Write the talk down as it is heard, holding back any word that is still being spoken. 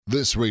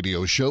This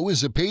radio show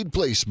is a paid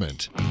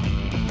placement.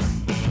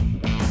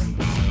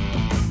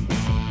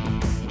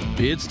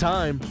 It's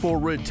time for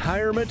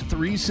Retirement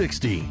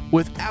 360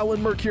 with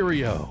Alan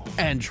Mercurio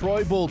and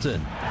Troy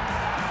Bolton,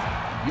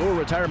 your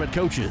retirement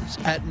coaches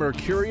at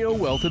Mercurio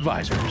Wealth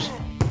Advisors.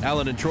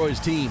 Alan and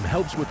Troy's team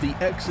helps with the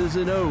X's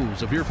and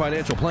O's of your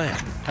financial plan,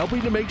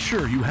 helping to make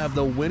sure you have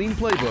the winning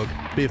playbook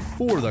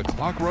before the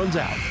clock runs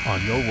out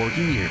on your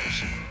working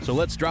years. So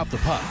let's drop the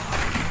puck,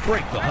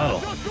 break the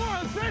huddle,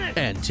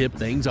 and tip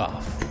things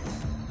off.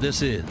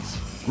 This is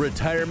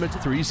Retirement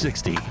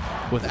 360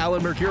 with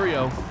Alan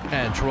Mercurio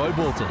and Troy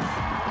Bolton.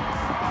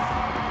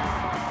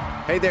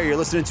 Hey there, you're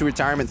listening to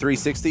Retirement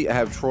 360. I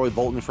have Troy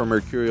Bolton from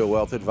Mercurio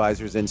Wealth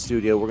Advisors in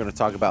studio. We're going to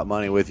talk about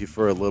money with you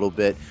for a little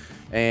bit.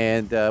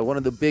 And one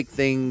of the big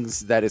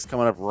things that is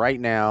coming up right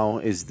now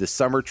is the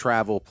summer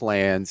travel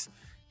plans.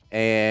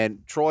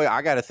 And Troy,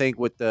 I got to think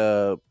with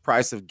the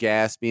price of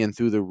gas being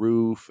through the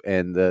roof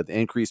and the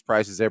increased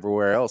prices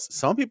everywhere else,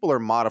 some people are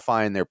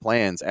modifying their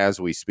plans as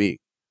we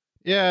speak.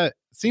 Yeah, it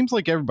seems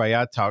like everybody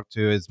I talk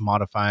to is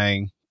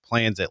modifying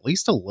plans at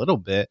least a little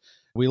bit.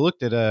 We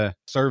looked at a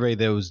survey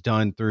that was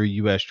done through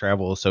U.S.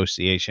 Travel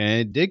Association,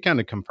 and it did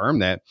kind of confirm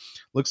that.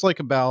 Looks like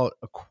about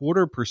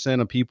 0.25%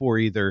 of people are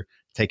either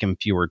taking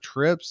fewer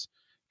trips,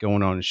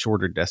 going on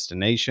shorter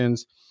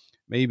destinations,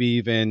 maybe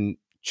even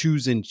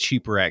choosing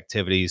cheaper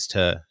activities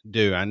to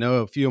do. I know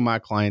a few of my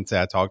clients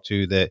that I talk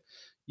to that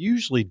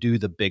usually do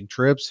the big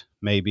trips,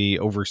 maybe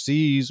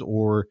overseas,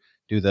 or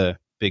do the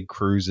big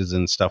cruises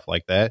and stuff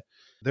like that.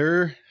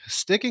 They're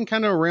sticking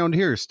kind of around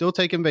here, still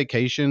taking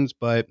vacations,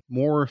 but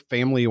more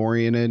family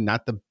oriented,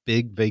 not the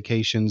big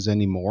vacations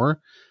anymore.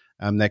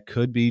 That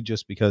could be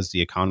just because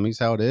the economy's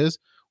how it is,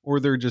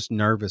 or they're just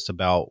nervous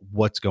about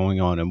what's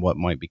going on and what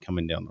might be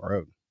coming down the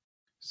road.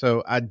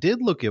 So I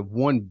did look at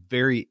one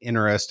very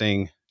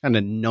interesting kind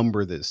of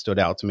number that stood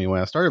out to me when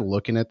I started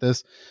looking at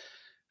this.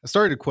 I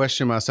started to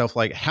question myself,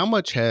 like, how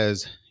much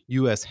has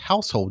U.S.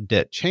 household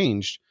debt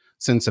changed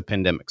since the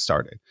pandemic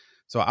started?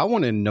 So I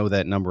wanted to know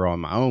that number on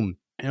my own.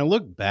 And I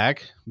look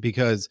back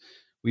because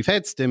we've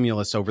had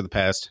stimulus over the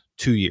past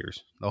 2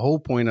 years. The whole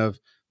point of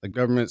the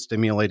government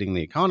stimulating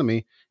the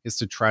economy is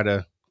to try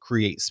to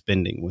create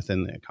spending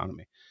within the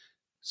economy.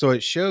 So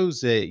it shows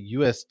that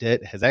U.S.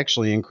 debt has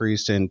actually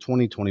increased in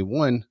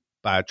 2021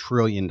 by $1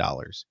 trillion.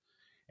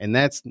 And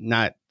that's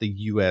not the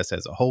U.S.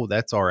 as a whole.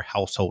 That's our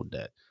household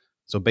debt.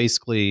 So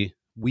basically,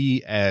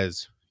 we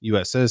as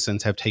U.S.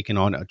 citizens have taken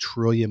on $1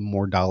 trillion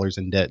more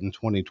in debt in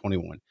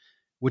 2021,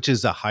 which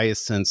is the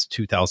highest since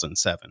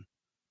 2007.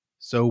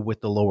 So with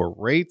the lower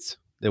rates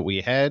that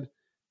we had,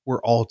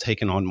 we're all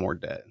taking on more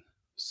debt.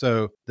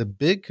 So the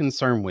big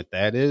concern with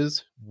that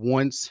is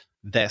once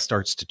that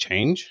starts to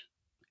change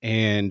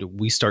and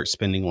we start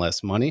spending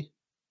less money,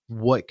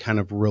 what kind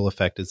of real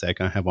effect is that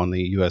going to have on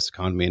the U.S.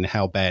 economy and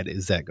how bad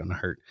is that going to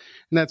hurt?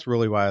 And that's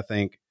really why I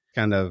think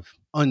kind of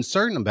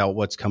uncertain about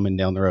what's coming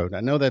down the road.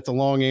 I know that's a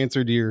long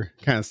answer to your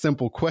kind of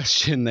simple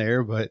question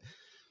there, but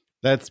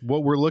that's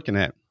what we're looking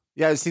at.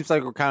 Yeah, it seems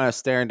like we're kind of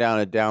staring down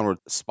a downward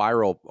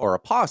spiral or a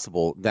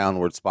possible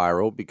downward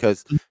spiral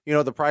because,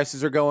 the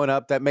prices are going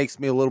up. That makes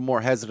me a little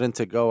more hesitant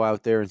to go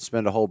out there and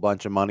spend a whole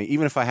bunch of money.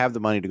 Even if I have the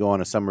money to go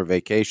on a summer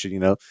vacation,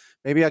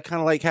 maybe I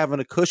kind of like having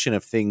a cushion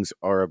if things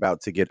are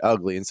about to get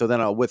ugly. And so then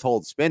I'll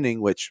withhold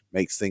spending, which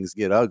makes things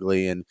get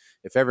ugly. And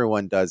if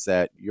everyone does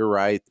that, you're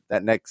right.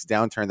 That next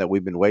downturn that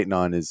we've been waiting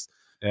on is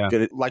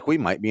good. Like we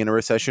might be in a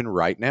recession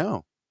right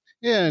now.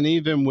 Yeah, and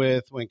even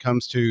when it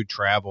comes to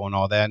travel and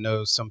all that, I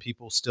know some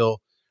people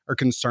still are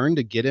concerned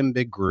to get in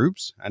big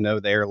groups. I know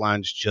the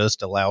airlines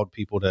just allowed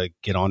people to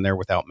get on there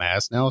without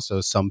masks now,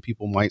 so some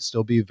people might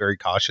still be very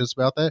cautious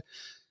about that.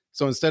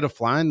 So instead of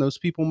flying, those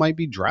people might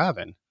be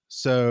driving.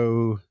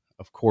 So,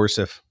 of course,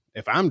 if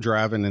I'm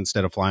driving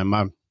instead of flying,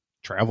 my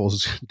travel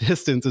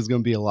distance is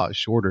going to be a lot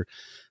shorter.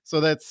 So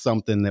that's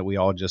something that we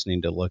all just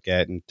need to look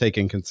at and take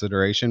in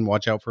consideration,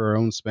 watch out for our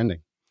own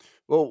spending.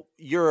 Well,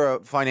 you're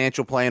a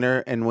financial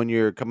planner, and when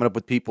you're coming up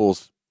with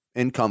people's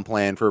income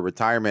plan for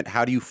retirement,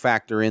 how do you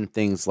factor in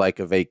things like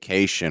a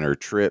vacation or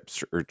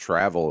trips or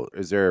travel?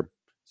 Is there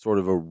sort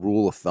of a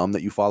rule of thumb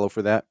that you follow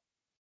for that?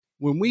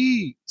 When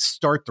we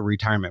start the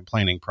retirement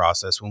planning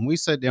process, when we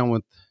sit down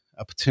with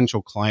a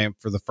potential client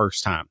for the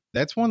first time,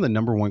 that's one of the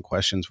number one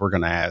questions we're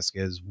going to ask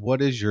is,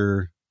 what is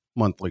your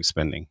monthly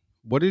spending?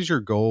 What is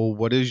your goal?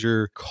 What is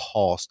your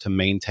cost to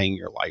maintain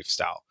your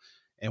lifestyle?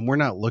 And we're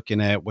not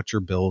looking at what your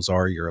bills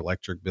are, your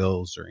electric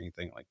bills or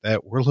anything like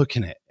that. We're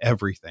looking at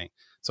everything.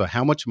 So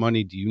how much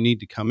money do you need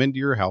to come into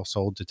your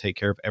household to take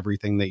care of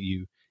everything that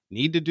you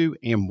need to do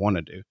and want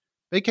to do?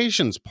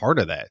 Vacation's part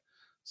of that.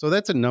 So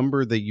that's a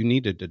number that you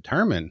need to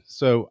determine.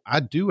 So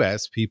I do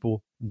ask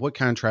people, what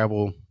kind of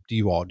travel do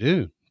you all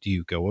do? Do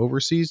you go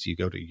overseas? Do you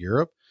go to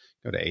Europe,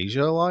 go to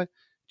Asia a lot?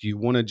 Do you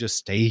want to just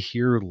stay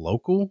here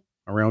local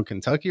around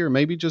Kentucky or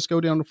maybe just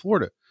go down to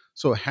Florida?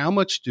 So how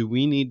much do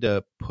we need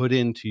to put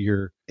into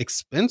your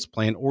expense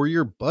plan or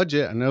your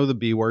budget? I know the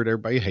B word,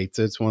 everybody hates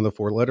it. It's one of the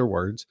 4-letter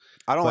words.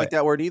 I don't like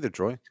that word either,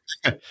 Troy.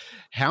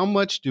 How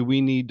much do we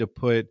need to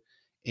put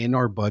in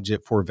our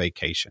budget for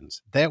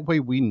vacations. That way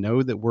we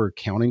know that we're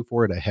accounting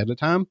for it ahead of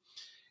time.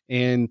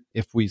 And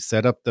if we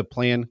set up the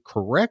plan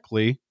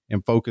correctly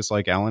and focus,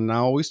 like Alan and I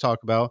always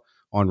talk about,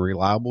 on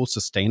reliable,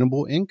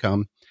 sustainable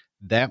income,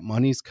 that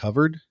money's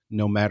covered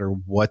no matter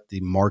what the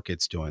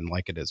market's doing,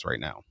 like it is right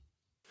now.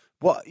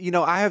 Well,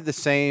 I have the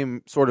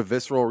same sort of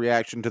visceral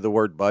reaction to the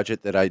word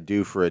budget that I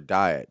do for a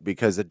diet,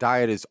 because a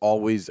diet is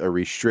always a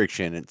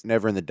restriction. It's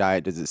never in the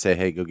diet does it say,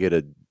 hey, go get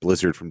a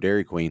Blizzard from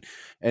Dairy Queen.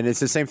 And it's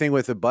the same thing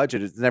with a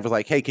budget. It's never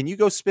like, hey, can you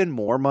go spend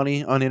more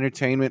money on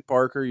entertainment,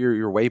 Parker?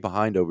 You're way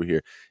behind over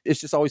here. It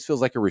just always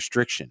feels like a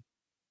restriction.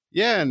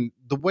 Yeah. And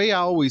the way I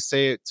always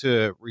say it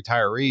to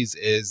retirees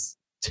is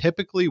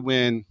typically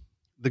when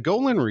the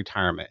goal in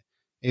retirement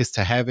is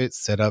to have it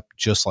set up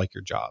just like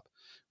your job.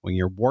 When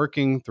you're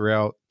working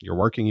throughout your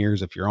working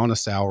years, if you're on a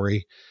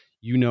salary,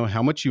 you know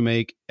how much you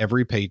make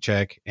every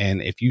paycheck.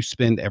 And if you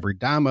spend every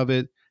dime of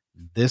it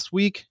this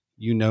week,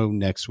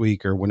 next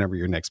week or whenever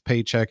your next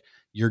paycheck,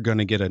 you're going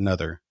to get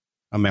another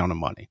amount of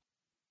money.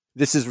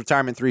 This is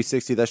Retirement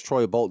 360. That's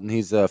Troy Bolton.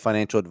 He's a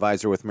financial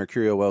advisor with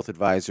Mercurio Wealth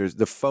Advisors.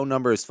 The phone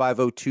number is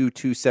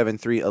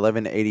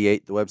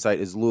 502-273-1188. The website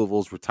is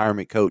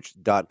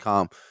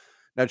Louisville'sRetirementCoach.com.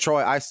 Now,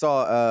 Troy, I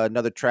saw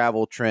another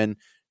travel trend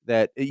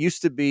that it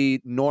used to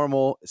be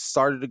normal,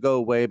 started to go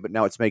away, but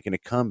now it's making a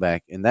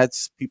comeback, and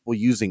that's people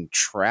using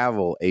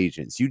travel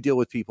agents. You deal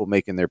with people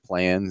making their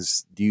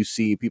plans. Do you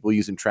see people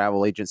using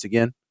travel agents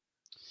again?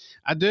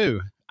 I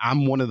do.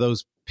 I'm one of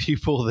those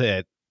people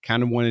that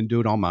kind of want to do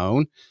it on my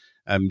own.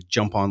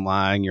 Jump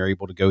online, you're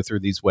able to go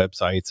through these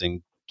websites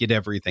and get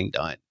everything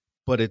done.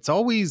 But it's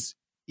always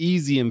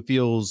easy and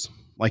feels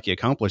like you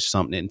accomplished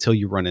something until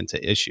you run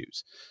into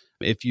issues.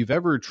 If you've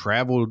ever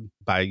traveled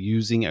by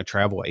using a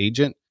travel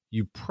agent,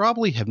 you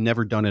probably have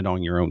never done it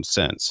on your own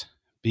since,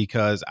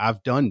 because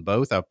I've done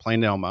both. I've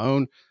planned it on my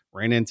own,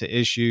 ran into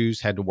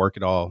issues, had to work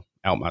it all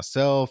out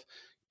myself,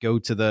 go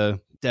to the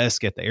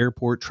desk at the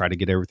airport, try to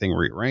get everything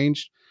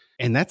rearranged.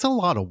 And that's a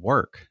lot of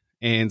work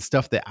and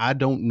stuff that I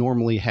don't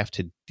normally have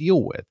to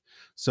deal with.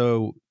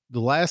 So the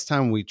last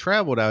time we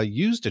traveled, I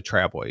used a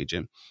travel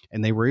agent,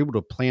 and they were able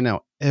to plan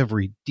out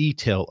every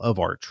detail of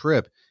our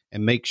trip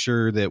and make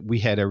sure that we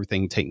had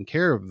everything taken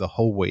care of the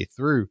whole way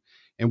through.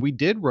 And we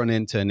did run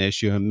into an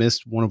issue and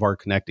missed one of our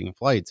connecting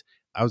flights.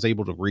 I was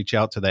able to reach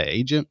out to that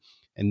agent,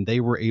 and they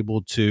were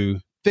able to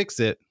fix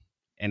it,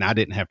 and I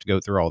didn't have to go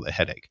through all the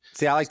headache.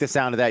 See, I like the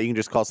sound of that. You can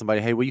just call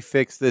somebody, hey, will you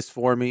fix this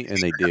for me? And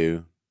they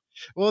do.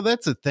 Well,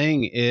 that's the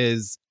thing,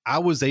 is I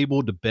was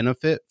able to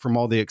benefit from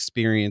all the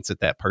experience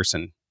that that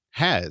person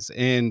has.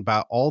 And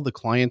by all the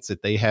clients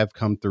that they have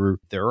come through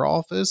their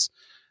office,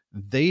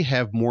 they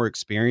have more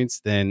experience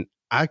than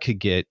I could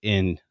get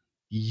in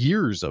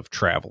years of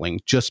traveling,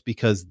 just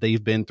because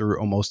they've been through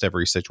almost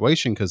every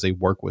situation because they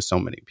work with so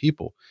many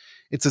people.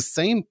 It's the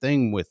same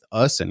thing with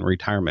us in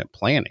retirement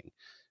planning.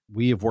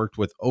 We have worked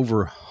with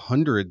over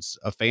hundreds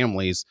of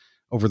families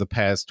over the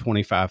past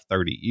 25,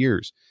 30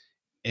 years.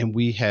 And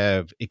we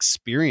have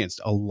experienced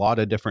a lot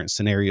of different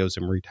scenarios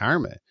in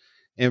retirement.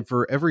 And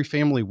for every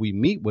family we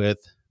meet with,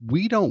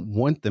 we don't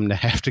want them to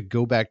have to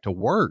go back to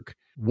work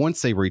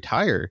once they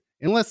retire,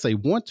 unless they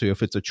want to.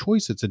 If it's a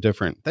choice, it's a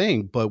different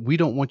thing, but we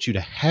don't want you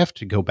to have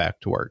to go back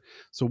to work.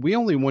 So we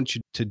only want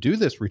you to do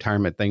this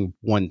retirement thing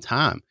one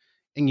time,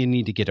 and you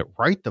need to get it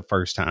right the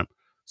first time.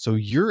 So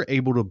you're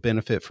able to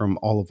benefit from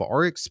all of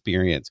our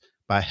experience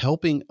by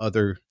helping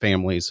other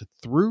families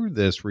through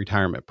this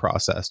retirement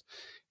process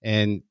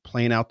and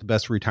plan out the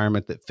best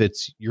retirement that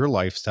fits your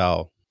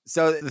lifestyle.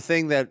 So the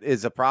thing that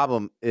is a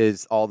problem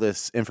is all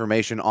this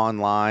information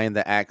online,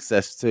 the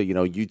access to,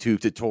 YouTube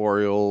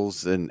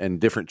tutorials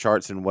and different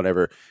charts and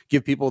whatever,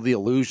 give people the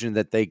illusion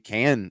that they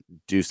can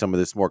do some of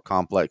this more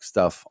complex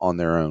stuff on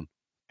their own.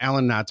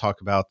 Alan and I talk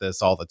about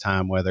this all the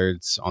time, whether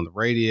it's on the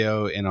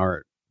radio, in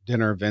our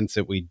dinner events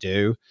that we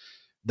do.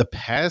 The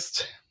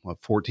past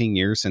 14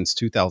 years since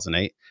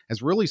 2008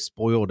 has really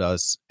spoiled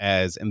us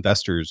as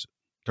investors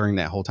during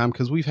that whole time,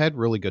 because we've had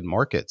really good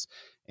markets.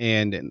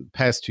 And in the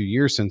past 2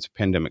 years since the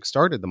pandemic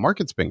started, the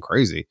market's been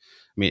crazy.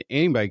 I mean,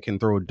 anybody can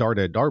throw a dart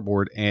at a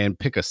dartboard and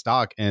pick a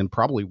stock and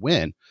probably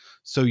win.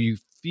 So you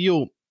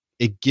feel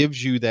it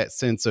gives you that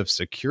sense of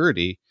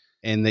security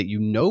and that you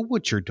know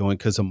what you're doing,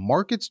 because the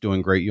market's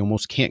doing great. You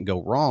almost can't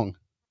go wrong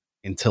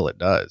until it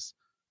does.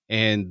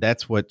 And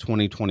that's what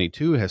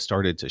 2022 has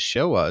started to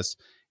show us.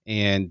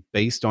 And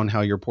based on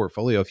how your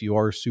portfolio, if you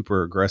are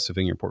super aggressive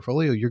in your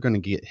portfolio, you're going to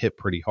get hit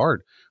pretty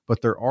hard.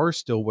 But there are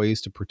still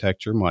ways to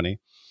protect your money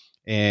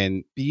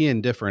and be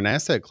in different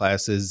asset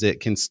classes that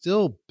can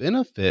still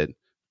benefit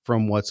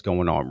from what's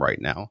going on right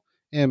now,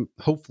 and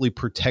hopefully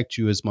protect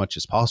you as much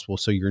as possible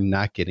so you're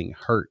not getting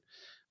hurt.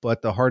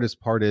 But the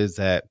hardest part is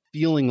that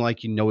feeling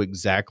like you know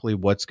exactly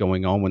what's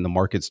going on when the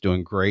market's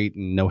doing great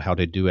and know how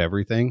to do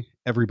everything.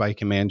 Everybody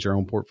can manage your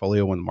own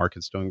portfolio when the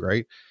market's doing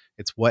great.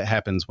 It's what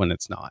happens when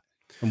it's not,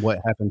 and what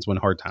happens when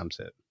hard times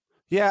hit.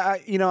 Yeah, I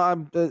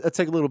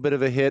take a little bit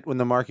of a hit when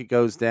the market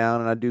goes down,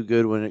 and I do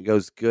good when it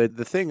goes good.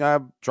 The thing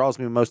that draws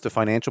me most to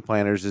financial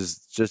planners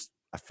is just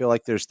I feel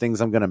like there's things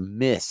I'm going to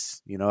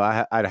miss. You know,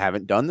 I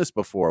haven't done this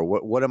before.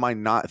 What am I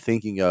not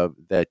thinking of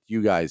that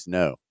you guys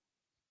know?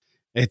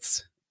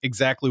 It's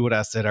exactly what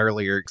I said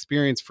earlier.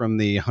 Experience from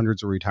the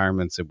hundreds of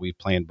retirements that we've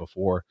planned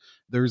before.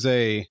 There's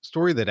a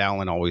story that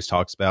Alan always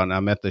talks about, and I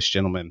met this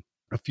gentleman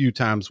a few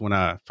times when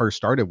I first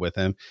started with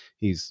him.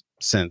 He's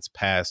since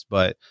passed,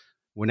 but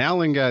when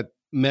Alan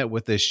met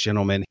with this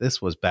gentleman,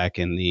 this was back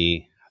in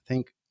the, I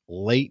think,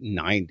 late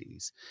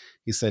 90s.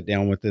 He sat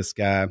down with this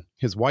guy.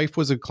 His wife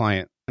was a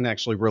client, an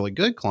actually really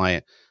good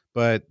client,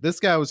 but this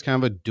guy was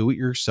kind of a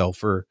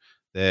do-it-yourselfer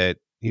that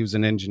he was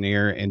an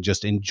engineer and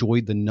just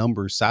enjoyed the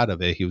numbers side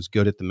of it. He was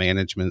good at the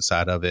management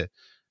side of it,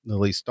 at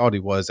least thought he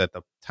was at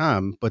the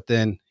time. But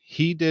then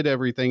he did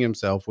everything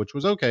himself, which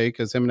was okay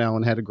because him and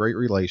Alan had a great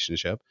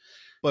relationship.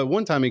 But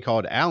one time he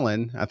called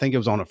Alan, I think it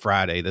was on a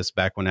Friday. This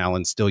back when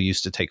Alan still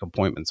used to take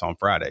appointments on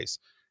Fridays.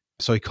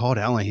 So he called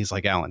Alan. He's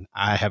like, Alan,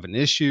 I have an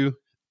issue.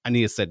 I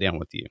need to sit down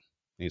with you.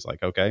 And he's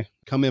like, okay,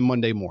 come in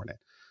Monday morning.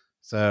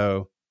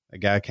 So a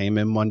guy came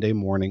in Monday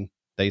morning.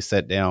 They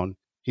sat down.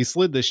 He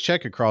slid this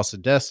check across the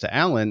desk to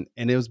Alan,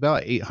 and it was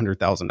about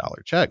 $800,000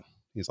 check.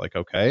 He's like,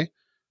 okay,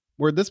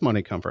 where'd this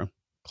money come from?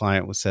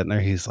 Client was sitting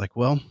there. He's like,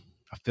 well,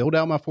 I filled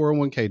out my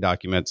 401k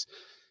documents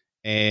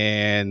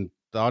and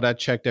thought I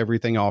checked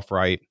everything off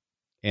right.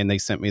 And they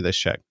sent me this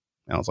check.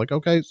 And I was like,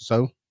 okay,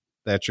 so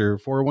that's your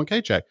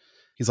 401k check.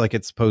 He's like,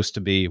 it's supposed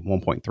to be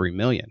 1.3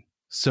 million.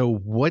 So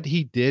what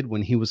he did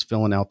when he was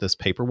filling out this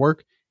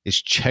paperwork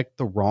is check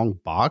the wrong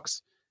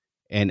box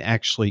and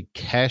actually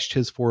cashed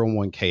his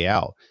 401k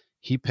out.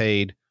 He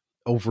paid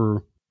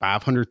over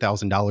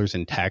 $500,000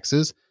 in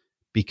taxes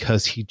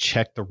because he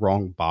checked the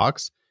wrong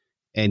box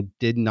and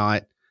did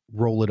not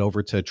roll it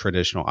over to a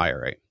traditional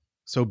IRA.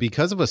 So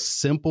because of a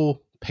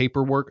simple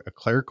paperwork, a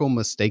clerical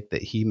mistake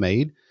that he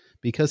made,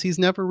 because he's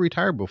never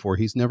retired before,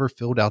 he's never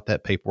filled out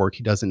that paperwork,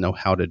 he doesn't know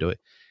how to do it,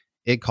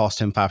 it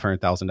cost him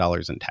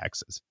 $500,000 in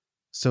taxes.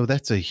 So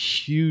that's a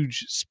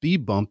huge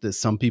speed bump that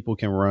some people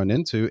can run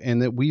into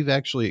and that we've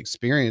actually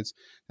experienced.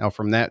 Now,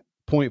 from that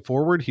point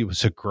forward, he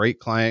was a great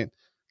client,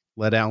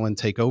 let Alan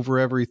take over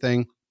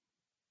everything.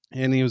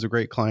 And he was a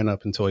great client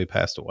up until he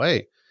passed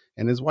away.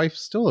 And his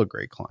wife's still a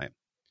great client.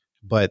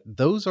 But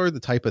those are the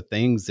type of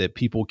things that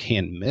people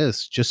can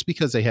miss just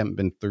because they haven't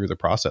been through the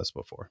process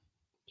before.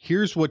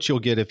 Here's what you'll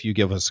get if you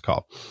give us a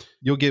call.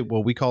 You'll get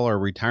what we call our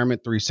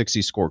Retirement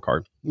 360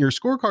 scorecard. Your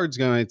scorecard is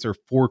going to answer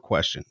 4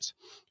 questions.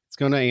 It's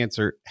going to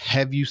answer,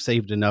 have you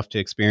saved enough to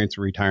experience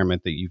a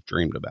retirement that you've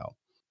dreamed about?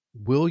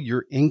 Will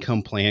your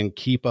income plan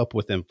keep up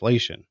with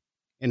inflation?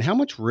 And how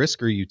much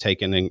risk are you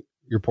taking in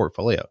your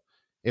portfolio?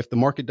 If the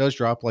market does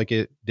drop like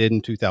it did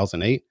in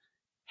 2008,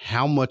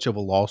 how much of a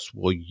loss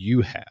will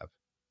you have?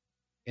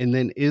 And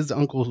then is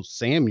Uncle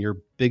Sam your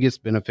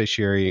biggest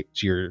beneficiary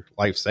to your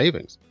life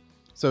savings?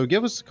 So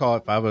give us a call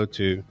at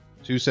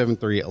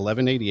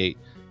 502-273-1188.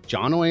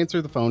 John will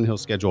answer the phone. He'll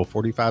schedule a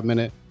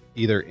 45-minute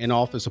either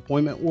in-office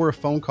appointment or a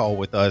phone call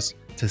with us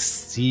to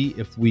see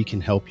if we can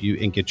help you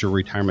and get your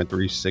Retirement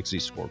 360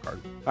 scorecard.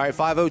 All right,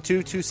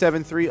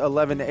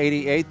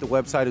 502-273-1188. The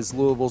website is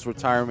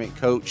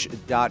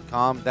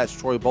Louisville'sRetirementCoach.com. That's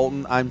Troy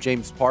Bolton. I'm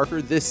James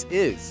Parker. This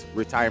is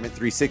Retirement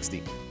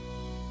 360.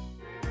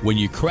 When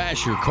you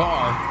crash your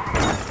car,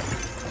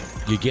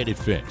 you get it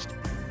fixed.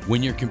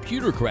 When your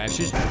computer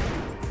crashes,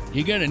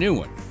 you get a new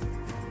one.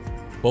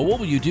 But what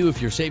will you do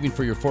if you're saving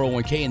for your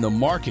 401k and the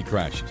market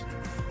crashes?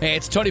 Hey,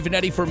 it's Tony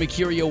Vanetti for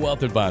Mercurio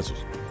Wealth Advisors.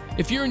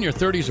 If you're in your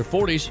 30s or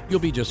 40s, you'll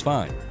be just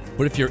fine.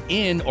 But if you're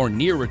in or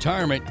near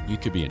retirement, you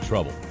could be in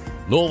trouble.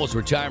 Louisville's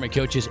retirement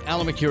coaches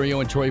Alan Mercurio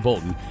and Troy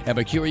Bolton at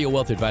Mercurio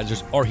Wealth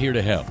Advisors are here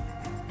to help.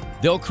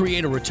 They'll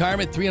create a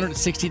retirement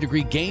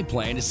 360-degree game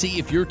plan to see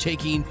if you're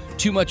taking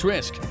too much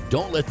risk.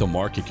 Don't let the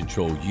market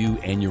control you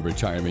and your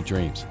retirement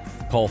dreams.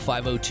 Call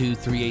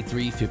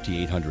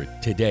 502-383-5800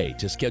 today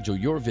to schedule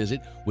your visit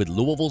with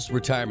Louisville's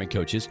retirement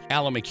coaches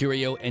Alan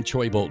Mercurio and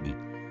Troy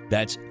Bolton.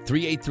 That's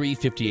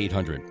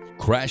 383-5800.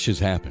 Crashes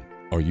happen.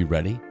 Are you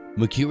ready?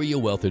 Mercurio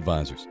Wealth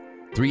Advisors.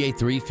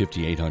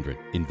 383-5800.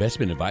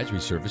 Investment advisory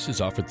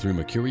services offered through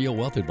Mercurio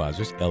Wealth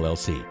Advisors,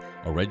 LLC,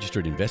 a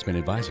registered investment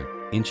advisor.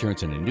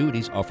 Insurance and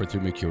annuities offered through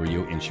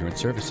Mercurio Insurance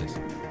Services.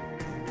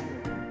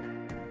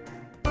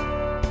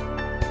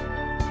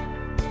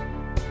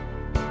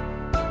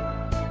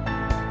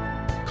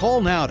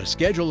 Call now to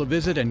schedule a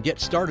visit and get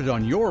started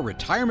on your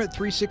Retirement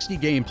 360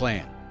 game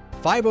plan.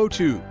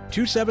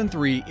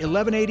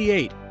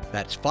 502-273-1188.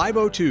 That's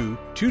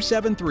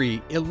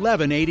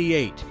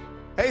 502-273-1188.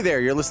 Hey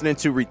there, you're listening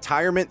to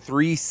Retirement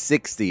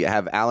 360. I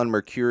have Alan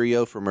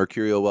Mercurio from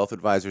Mercurio Wealth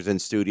Advisors in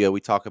studio. We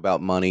talk about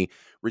money,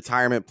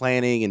 retirement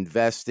planning,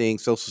 investing,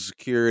 Social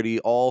Security,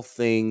 all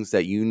things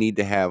that you need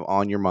to have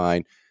on your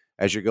mind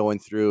as you're going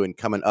through and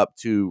coming up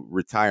to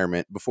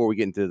retirement. Before we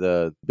get into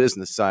the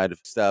business side of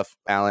stuff,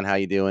 Alan, how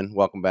you doing?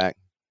 Welcome back.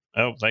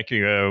 Oh, thank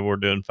you. We're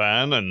doing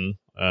fine, and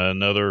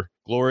another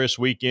glorious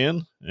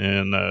weekend,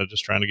 and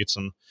just trying to get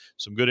some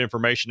good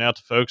information out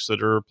to folks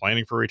that are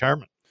planning for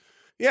retirement.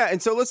 Yeah,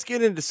 and so let's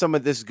get into some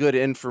of this good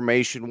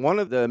information. One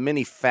of the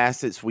many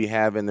facets we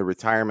have in the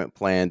retirement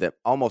plan that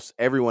almost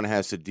everyone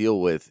has to deal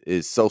with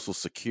is Social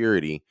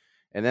Security.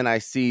 And then I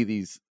see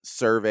these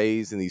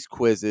surveys and these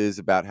quizzes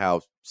about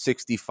how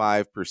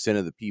 65%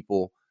 of the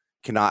people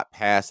cannot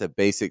pass a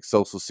basic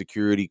Social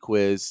Security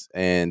quiz,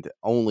 and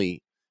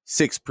only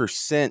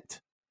 6%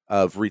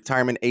 of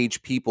retirement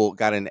age people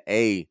got an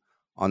A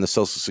on the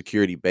Social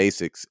Security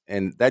basics.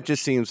 And that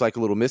just seems like a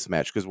little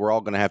mismatch because we're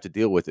all going to have to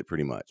deal with it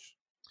pretty much.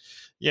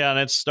 Yeah, and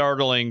it's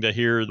startling to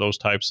hear those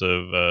types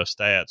of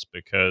stats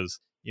because,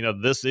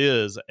 this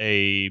is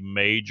a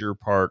major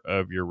part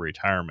of your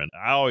retirement.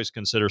 I always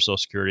consider Social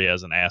Security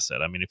as an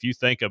asset. I mean, if you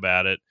think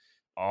about it,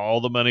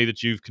 all the money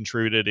that you've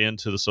contributed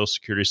into the Social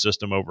Security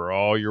system over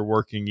all your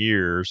working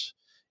years,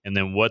 and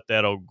then what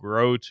that'll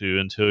grow to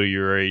until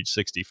you're age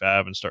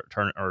 65 and start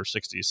turning, or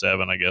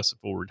 67, I guess,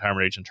 full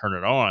retirement age and turn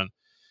it on.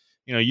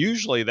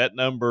 Usually that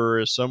number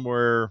is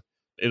somewhere,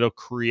 it'll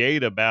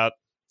create about,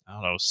 I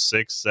don't know,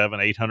 $600,000,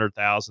 $700,000,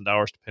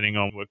 $800,000, depending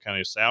on what kind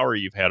of salary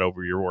you've had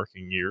over your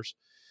working years.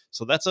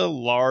 So that's a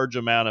large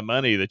amount of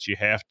money that you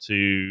have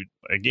to,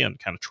 again,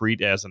 kind of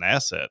treat as an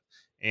asset.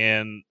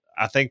 And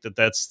I think that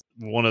that's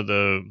one of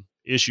the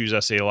issues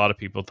I see a lot of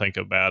people think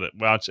about it.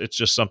 Well, it's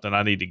just something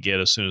I need to get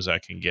as soon as I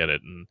can get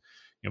it. And,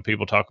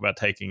 people talk about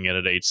taking it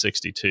at age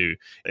 62,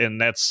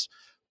 and that's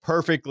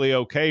perfectly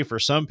okay for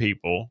some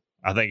people.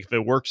 I think if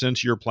it works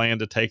into your plan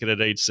to take it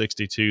at age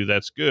 62,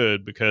 that's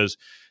good, because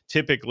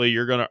typically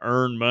you're going to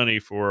earn money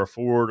for a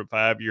 4 to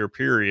 5 year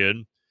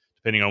period,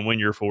 depending on when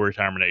your full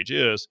retirement age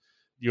is.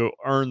 You'll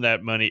earn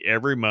that money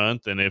every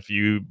month. And if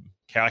you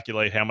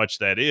calculate how much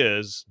that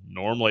is,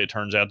 normally it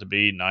turns out to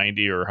be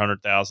 $90,000 or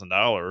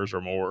 $100,000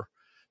 or more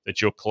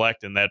that you'll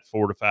collect in that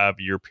 4 to 5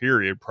 year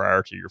period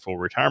prior to your full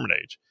retirement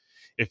age.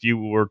 If you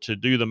were to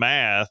do the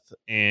math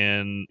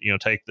and,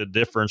 take the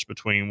difference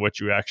between what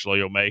you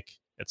actually will make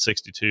at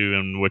 62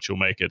 and what you'll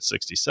make at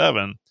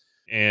 67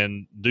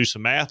 and do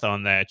some math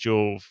on that,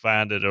 you'll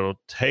find that it'll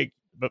take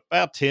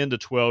about 10 to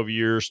 12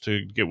 years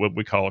to get what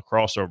we call a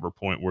crossover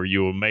point, where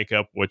you will make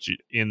up what you,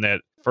 in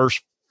that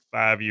first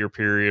 5 year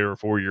period or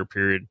 4 year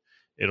period,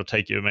 it'll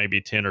take you maybe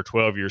 10 or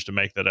 12 years to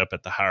make that up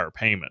at the higher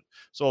payment.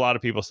 So a lot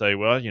of people say,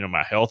 well,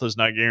 my health is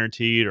not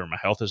guaranteed, or my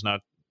health is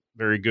not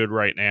very good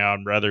right now.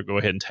 I'd rather go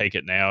ahead and take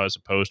it now as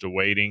opposed to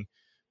waiting.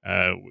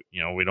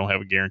 We don't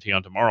have a guarantee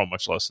on tomorrow,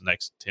 much less the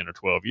next 10 or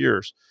 12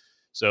 years.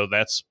 So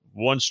that's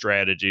one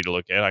strategy to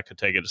look at. I could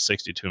take it to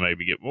 62,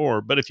 maybe get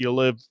more. But if you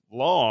live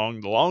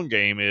long, the long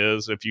game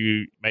is if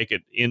you make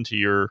it into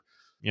your,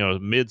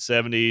 mid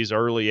 70s,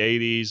 early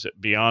 80s,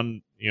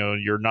 beyond,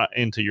 you're not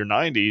into your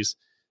 90s,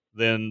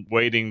 then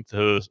waiting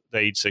to the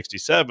age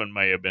 67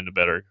 may have been a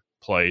better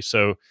play.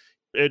 So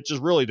it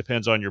just really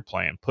depends on your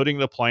plan. Putting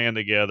the plan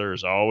together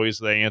is always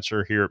the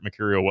answer here at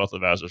Mercurio Wealth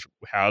Advisors.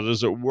 How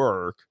does it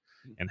work,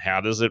 and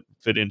how does it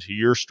fit into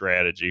your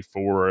strategy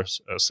for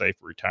a safe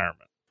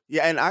retirement?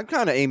 Yeah, and I'm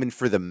kind of aiming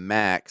for the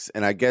max,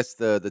 and I guess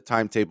the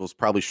timetable's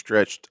probably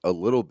stretched a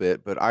little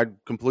bit, but I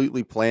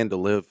completely plan to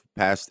live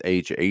past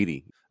age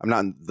 80. I'm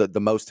not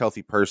the most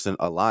healthy person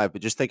alive,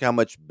 but just think how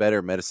much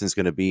better medicine's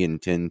going to be in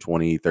 10,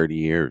 20, 30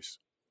 years.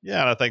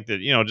 Yeah, and I think that,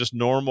 just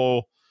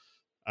normal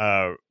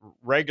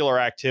regular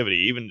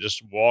activity, even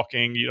just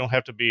walking. You don't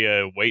have to be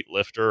a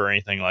weightlifter or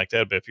anything like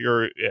that, but if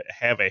you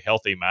have a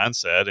healthy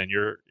mindset and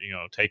you're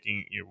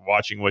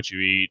watching what you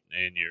eat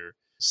and you're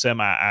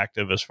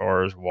semi-active as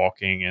far as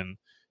walking and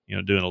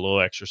doing a little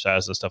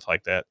exercise and stuff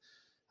like that,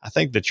 I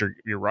think that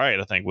you're right.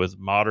 I think with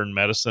modern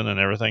medicine and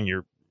everything,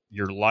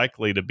 you're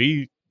likely to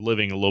be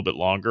living a little bit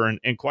longer,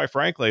 and quite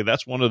frankly,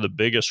 that's one of the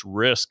biggest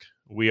risks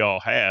we all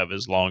have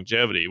is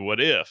longevity.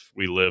 What if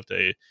we lived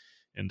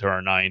into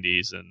our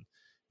 90s and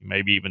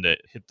maybe even to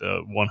hit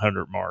the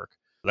 100 mark?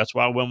 That's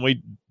why when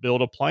we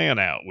build a plan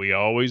out, we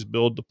always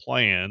build the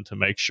plan to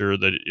make sure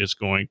that it's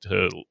going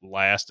to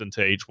last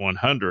into age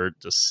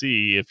 100, to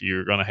see if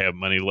you're going to have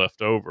money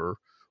left over,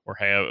 or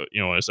have,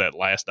 is that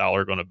last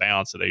dollar going to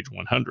bounce at age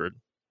 100?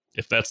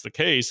 If that's the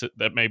case,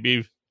 that may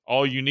be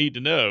all you need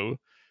to know,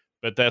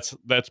 but that's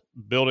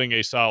building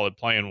a solid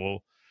plan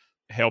will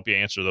help you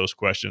answer those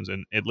questions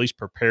and at least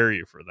prepare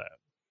you for that.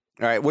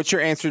 All right. What's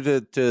your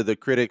answer to the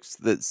critics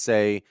that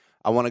say,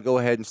 I want to go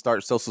ahead and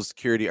start Social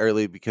Security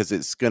early because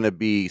it's going to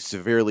be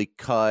severely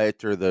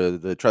cut, or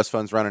the trust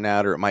fund's running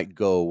out, or it might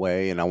go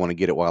away, and I want to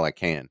get it while I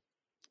can?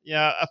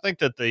 Yeah, I think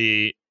that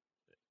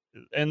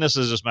and this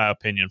is just my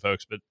opinion,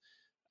 folks, but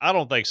I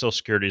don't think Social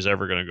Security is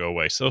ever going to go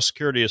away. Social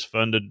Security is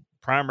funded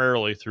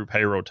primarily through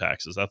payroll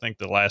taxes. I think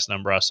the last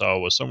number I saw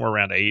was somewhere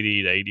around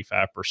 80 to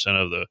 85%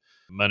 of the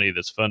money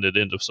that's funded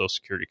into Social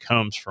Security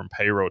comes from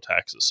payroll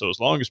taxes. So as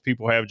long as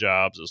people have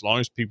jobs, as long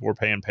as people are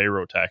paying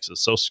payroll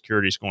taxes, Social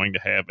Security is going to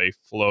have a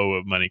flow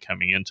of money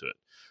coming into it.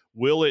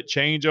 Will it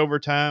change over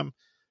time?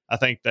 I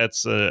think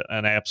that's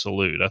an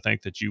absolute. I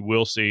think that you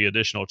will see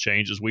additional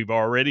changes. We've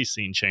already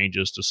seen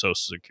changes to Social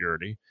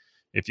Security.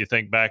 If you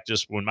think back,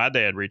 just when my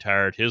dad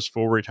retired, his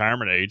full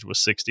retirement age was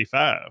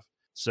 65.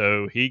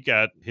 So he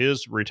got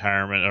his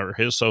retirement or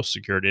his Social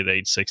Security at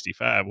age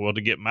 65. Well,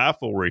 to get my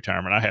full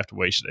retirement, I have to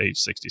wait at age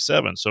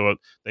 67. So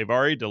they've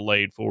already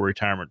delayed full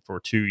retirement for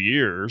 2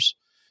 years.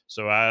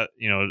 So I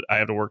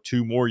have to work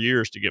 2 more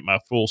years to get my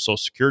full Social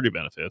Security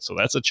benefit. So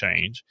that's a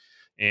change.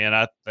 And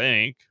I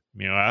think,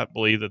 I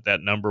believe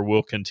that number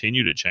will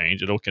continue to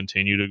change. It'll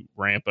continue to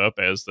ramp up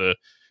as the,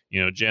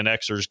 Gen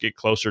Xers get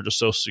closer to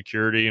Social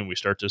Security and we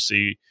start to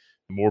see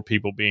more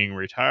people being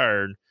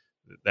retired.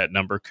 That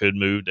number could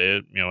move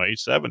to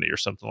age 70 or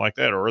something like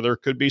that, or there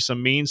could be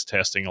some means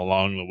testing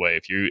along the way.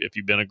 If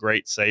you've been a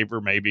great saver,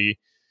 maybe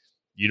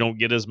you don't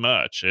get as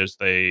much as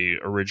they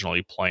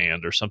originally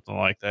planned or something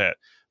like that.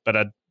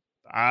 But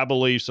I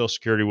believe Social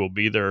Security will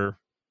be there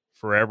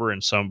forever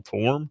in some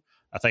form.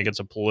 I think it's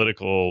a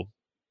political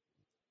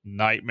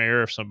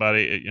nightmare if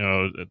somebody,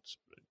 it's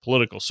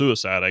political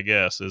suicide, I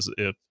guess, is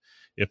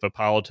if a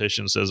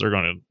politician says they're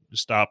going to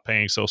stop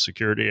paying Social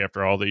Security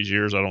after all these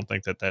years. I don't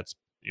think that's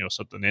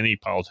something any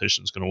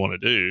politician is going to want to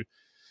do.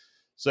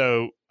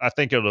 So I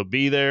think it'll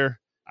be there.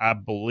 I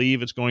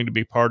believe it's going to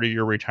be part of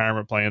your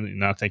retirement plan,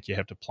 and I think you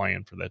have to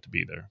plan for that to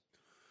be there.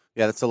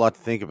 Yeah, that's a lot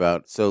to think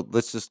about. So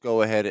let's just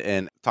go ahead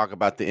and talk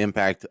about the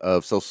impact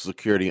of Social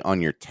Security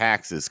on your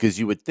taxes, because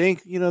you would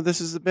think,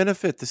 this is a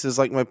benefit. This is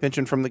like my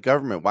pension from the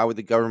government. Why would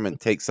the government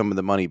take some of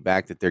the money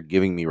back that they're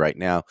giving me right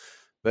now?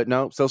 But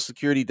no, Social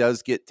Security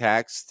does get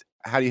taxed.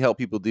 How do you help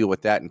people deal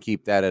with that and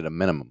keep that at a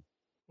minimum?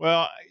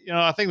 Well,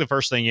 I think the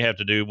first thing you have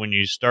to do when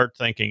you start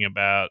thinking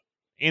about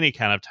any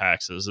kind of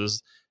taxes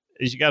is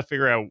you got to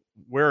figure out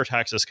where are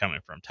taxes coming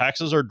from.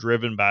 Taxes are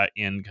driven by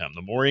income.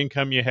 The more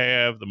income you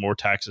have, the more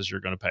taxes you're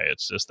going to pay.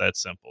 It's just that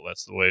simple.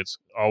 That's the way it's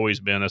always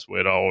been. That's the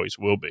way it always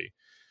will be.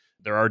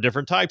 There are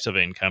different types of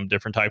income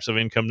that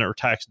are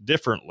taxed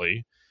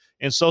differently.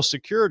 And Social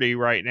Security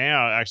right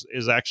now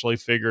is actually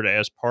figured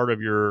as part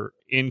of your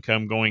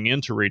income going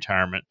into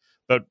retirement.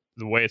 But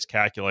the way it's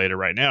calculated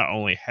right now,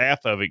 only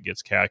half of it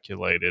gets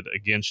calculated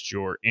against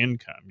your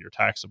income, your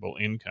taxable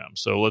income.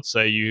 So let's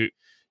say you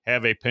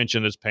have a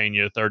pension that's paying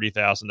you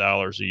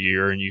 $30,000 a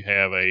year and you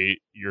have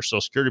your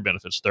Social Security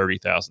benefits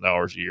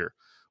 $30,000 a year.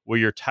 Well,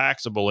 your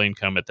taxable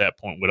income at that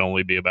point would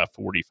only be about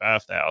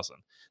 $45,000.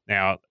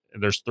 Now,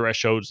 there's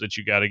thresholds that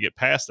you got to get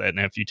past that.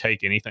 Now, if you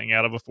take anything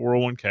out of a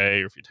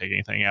 401k or if you take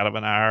anything out of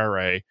an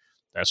IRA,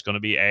 that's going to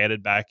be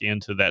added back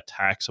into that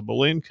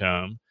taxable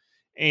income.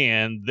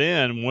 And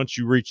then once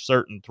you reach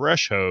certain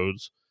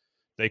thresholds,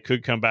 they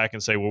could come back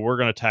and say, well, we're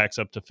going to tax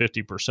up to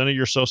 50% of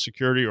your Social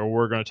Security, or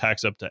we're going to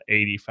tax up to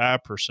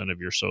 85% of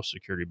your Social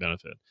Security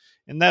benefit.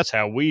 And that's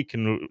how we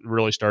can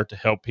really start to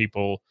help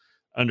people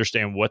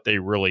understand what they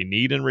really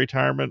need in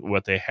retirement,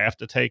 what they have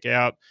to take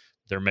out.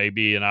 There may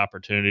be an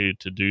opportunity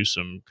to do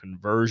some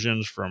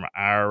conversions from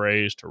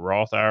IRAs to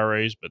Roth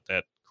IRAs, but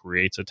that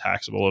creates a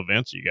taxable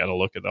event. So you got to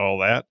look at all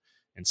that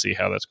and see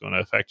how that's going to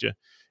affect you.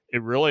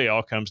 It really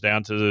all comes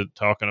down to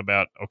talking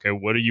about, okay,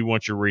 what do you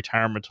want your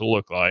retirement to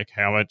look like?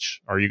 How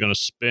much are you going to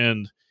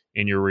spend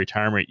in your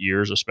retirement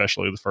years,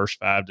 especially the first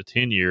 5 to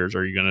 10 years?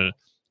 Are you going to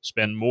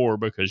spend more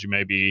because you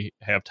maybe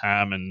have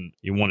time and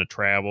you want to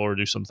travel or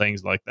do some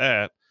things like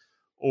that?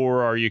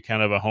 Or are you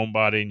kind of a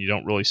homebody and you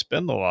don't really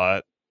spend a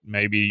lot?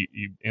 Maybe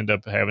you end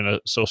up having a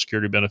Social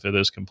Security benefit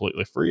that's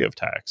completely free of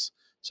tax.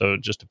 So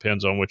it just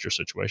depends on what your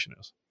situation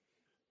is.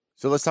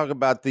 So let's talk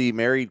about the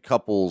married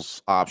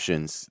couples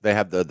options. They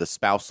have the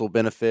spousal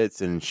benefits,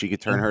 and she could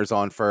turn hers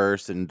on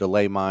first and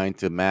delay mine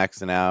to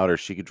maxing out, or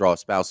she could draw a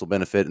spousal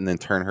benefit and then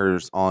turn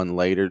hers on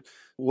later.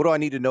 What do I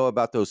need to know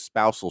about those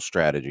spousal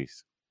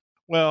strategies?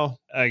 Well,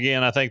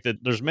 again, I think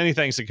that there's many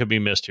things that could be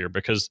missed here,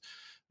 because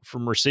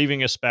from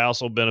receiving a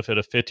spousal benefit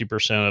of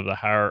 50% of the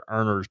higher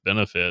earner's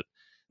benefit,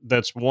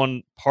 that's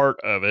one part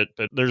of it,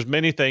 but there's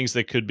many things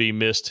that could be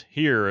missed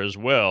here as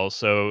well.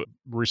 So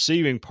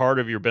receiving part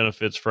of your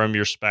benefits from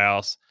your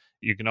spouse,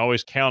 you can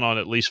always count on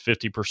at least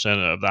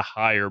 50% of the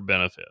higher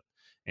benefit.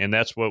 And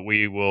that's what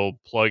we will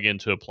plug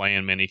into a plan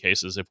in many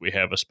cases. If we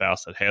have a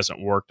spouse that hasn't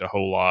worked a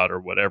whole lot or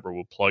whatever,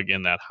 we'll plug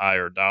in that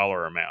higher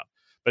dollar amount.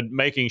 But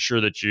making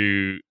sure that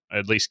you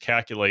at least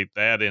calculate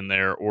that in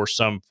there, or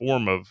some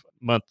form of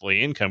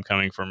monthly income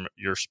coming from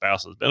your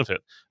spouse's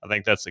benefit. I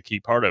think that's the key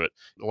part of it.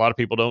 A lot of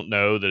people don't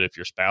know that if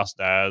your spouse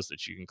dies,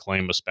 that you can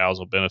claim a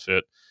spousal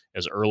benefit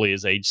as early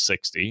as age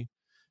 60.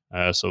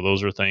 So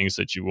those are things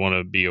that you want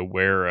to be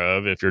aware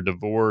of. If you're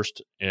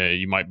divorced,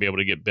 you might be able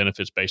to get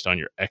benefits based on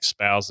your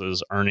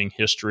ex-spouse's earning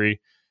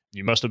history.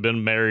 You must have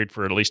been married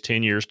for at least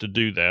 10 years to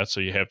do that. So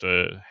you have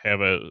to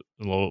have a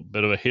little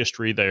bit of a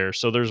history there.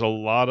 So there's a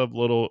lot of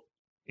little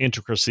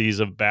intricacies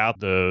about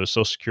the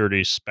Social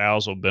Security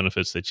spousal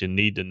benefits that you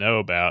need to know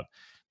about.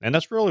 And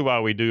that's really why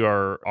we do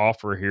our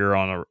offer here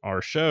on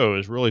our show,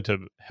 is really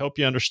to help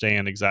you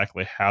understand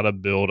exactly how to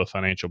build a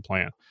financial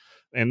plan.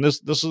 And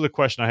this is the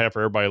question I have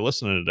for everybody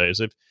listening today,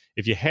 is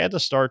if you had to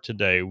start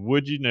today,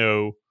 would you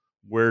know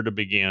where to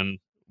begin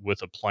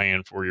with a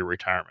plan for your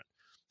retirement?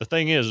 The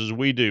thing is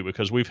we do,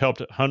 because we've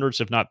helped hundreds,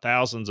 if not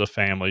thousands of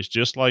families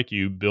just like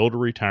you build a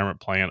retirement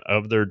plan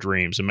of their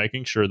dreams, and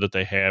making sure that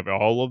they have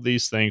all of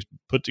these things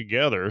put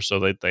together so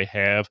that they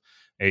have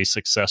a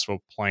successful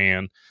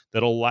plan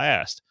that'll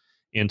last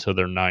into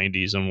their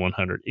 90s and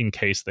 100 in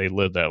case they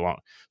live that long.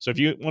 So if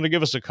you want to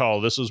give us a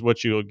call, this is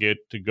what you'll get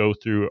to go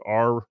through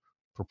our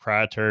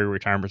proprietary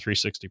Retirement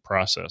 360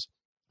 process.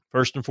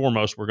 First and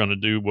foremost, we're going to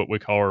do what we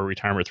call our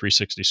Retirement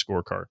 360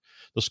 scorecard.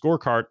 The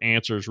scorecard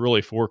answers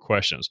really 4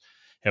 questions.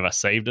 Have I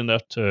saved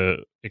enough to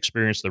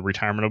experience the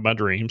retirement of my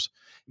dreams?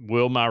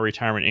 Will my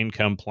retirement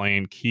income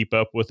plan keep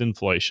up with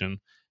inflation?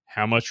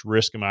 How much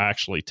risk am I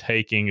actually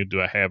taking?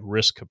 Do I have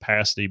risk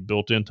capacity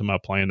built into my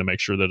plan to make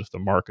sure that if the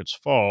markets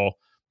fall,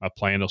 my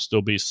plan will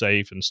still be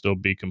safe and still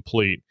be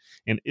complete?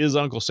 And is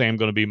Uncle Sam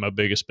going to be my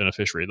biggest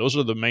beneficiary? Those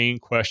are the main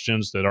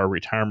questions that our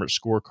retirement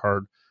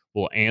scorecard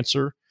will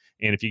answer.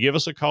 And if you give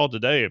us a call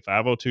today at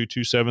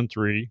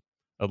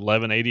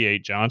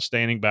 502-273-1188, John's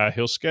standing by.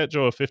 He'll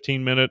schedule a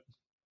 15-minute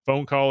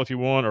phone call if you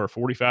want, or a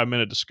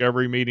 45-minute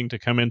discovery meeting to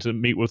come in to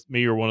meet with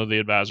me or one of the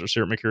advisors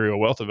here at Mercurio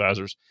Wealth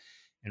Advisors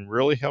and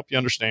really help you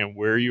understand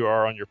where you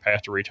are on your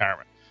path to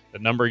retirement. The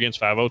number again is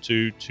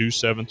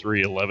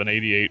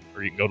 502-273-1188,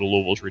 or you can go to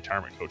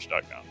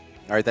Louisville'sRetirementCoach.com.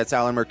 All right, that's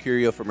Alan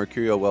Mercurio from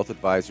Mercurio Wealth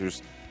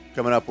Advisors.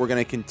 Coming up, we're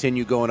going to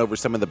continue going over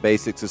some of the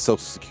basics of Social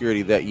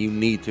Security that you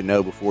need to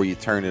know before you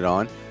turn it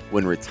on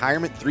when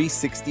Retirement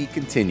 360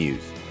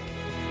 continues.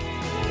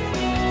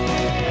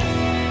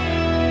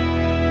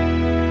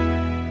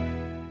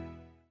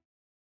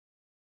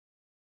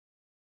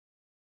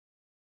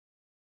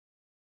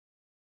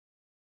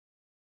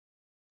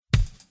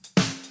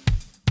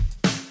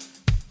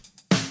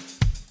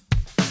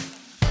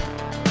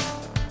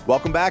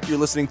 Welcome back. You're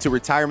listening to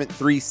Retirement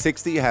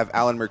 360. You have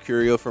Alan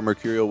Mercurio from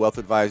Mercurio Wealth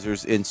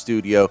Advisors in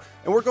studio.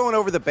 And we're going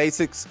over the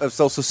basics of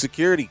Social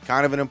Security.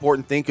 Kind of an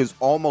important thing because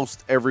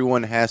almost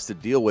everyone has to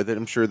deal with it.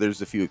 I'm sure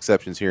there's a few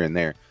exceptions here and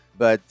there.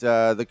 But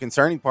the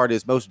concerning part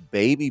is most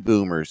baby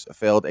boomers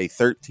failed a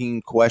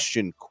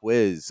 13-question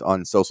quiz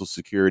on Social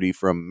Security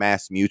from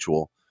Mass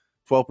Mutual.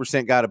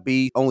 12% got a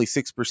B. Only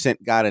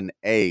 6% got an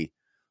A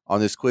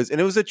on this quiz.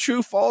 And it was a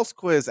true-false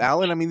quiz,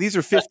 Alan. I mean, these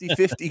are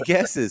 50-50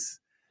 guesses.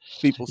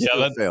 People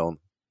still failed.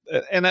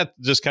 And that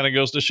just kind of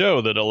goes to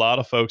show that a lot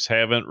of folks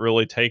haven't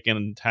really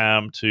taken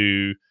time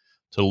to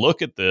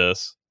look at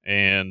this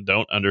and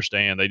don't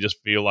understand. They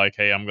just feel like,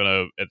 hey,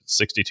 at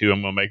 62,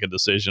 I'm going to make a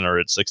decision, or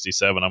at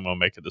 67, I'm going to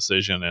make a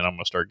decision, and I'm going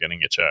to start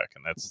getting a check.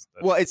 And that's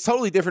well, it's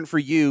totally different for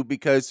you,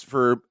 because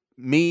for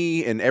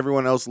me and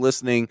everyone else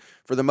listening,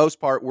 for the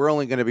most part, we're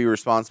only going to be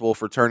responsible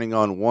for turning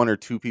on 1 or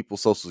 2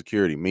 people's Social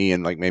Security, me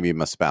and like maybe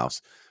my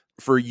spouse.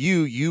 For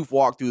you, you've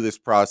walked through this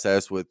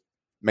process with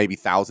maybe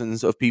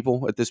thousands of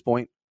people at this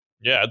point.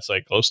 Yeah, I'd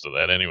say close to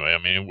that anyway. I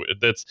mean,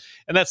 that's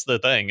the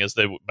thing, is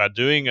that by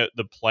doing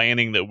the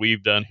planning that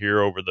we've done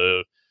here over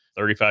the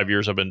 35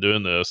 years I've been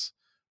doing this,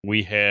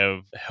 we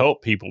have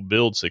helped people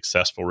build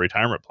successful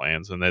retirement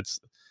plans. And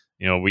that's,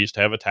 we used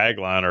to have a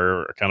tagline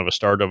or kind of a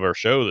start of our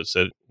show that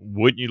said,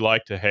 wouldn't you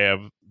like to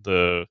have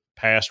the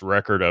past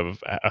record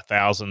of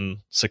 1,000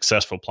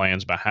 successful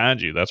plans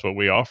behind you? That's what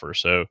we offer.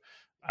 So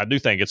I do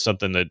think it's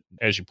something that,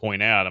 as you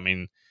point out, I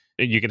mean,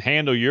 you can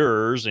handle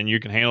yours and you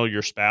can handle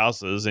your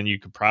spouse's, and you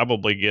could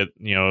probably get,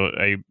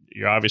 you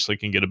obviously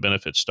can get a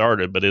benefit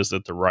started, but is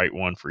it the right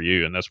one for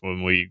you? And that's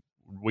when we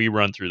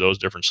run through those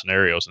different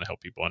scenarios and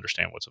help people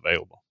understand what's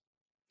available.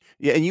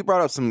 Yeah, and you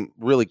brought up some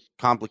really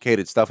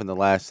complicated stuff in the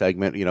last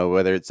segment,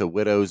 whether it's a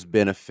widow's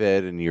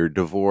benefit and your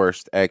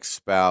divorced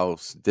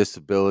ex-spouse,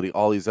 disability,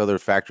 all these other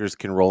factors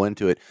can roll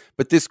into it.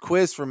 But this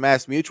quiz from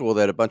Mass Mutual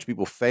that a bunch of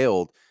people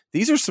failed,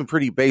 these are some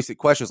pretty basic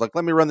questions. Like,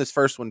 let me run this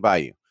first one by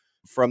you.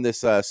 From this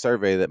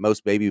survey that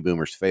most baby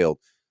boomers failed.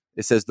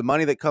 It says, the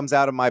money that comes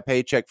out of my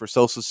paycheck for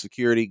Social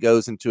Security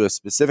goes into a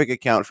specific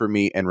account for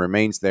me and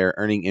remains there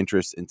earning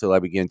interest until I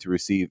begin to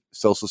receive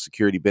Social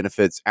Security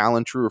benefits.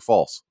 Alan, true or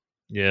false?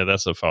 Yeah,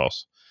 that's a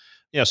false.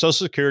 Yeah, Social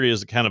Security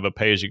is kind of a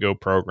pay-as-you-go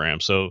program.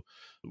 So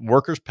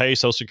workers pay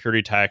Social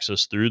Security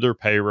taxes through their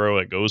payroll.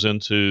 It goes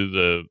into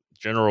the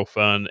general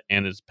fund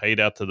and it's paid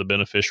out to the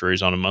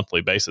beneficiaries on a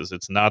monthly basis.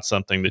 It's not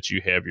something that you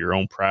have your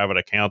own private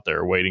account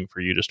there waiting for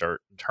you to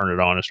turn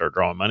it on and start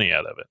drawing money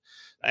out of it.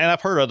 And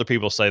I've heard other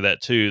people say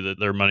that too, that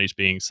their money's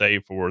being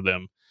saved for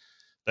them.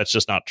 That's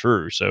just not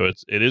true. So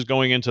it is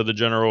going into the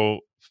general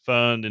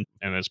fund and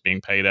it's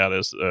being paid out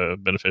as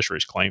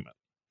beneficiaries claim it.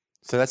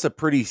 So that's a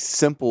pretty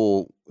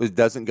simple, it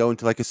doesn't go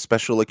into like a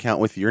special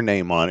account with your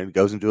name on it. It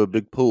goes into a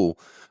big pool.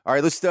 All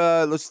right, let's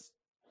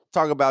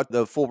talk about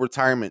the full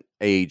retirement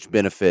age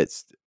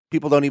benefits.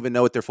 People don't even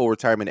know what their full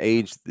retirement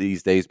age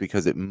these days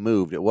because it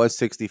moved. It was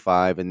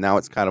 65 and now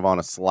it's kind of on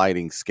a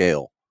sliding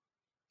scale.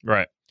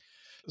 Right.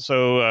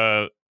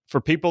 So for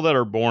people that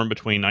are born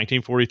between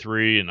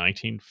 1943 and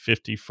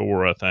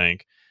 1954, I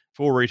think,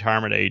 full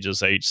retirement age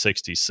is age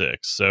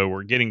 66. So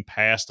we're getting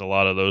past a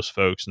lot of those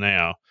folks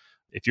now.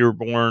 If you're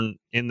born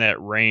in that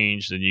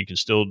range, then you can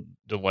still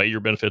delay your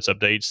benefits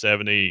up to age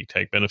 70,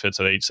 take benefits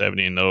at age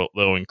 70, and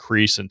they'll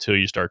increase until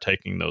you start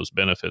taking those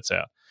benefits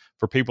out.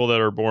 for people that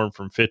are born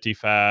from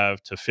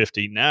 55 to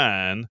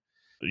 59,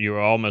 you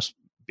almost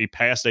be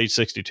past age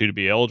 62 to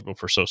be eligible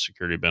for Social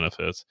Security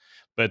benefits.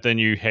 But then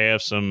you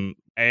have some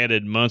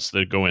added months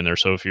that go in there.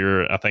 So if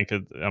you're, I think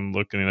I'm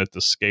looking at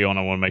the scale and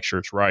I want to make sure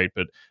it's right,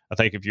 but I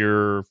think if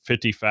you're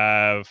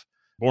 55,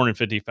 born in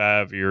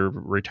 55, your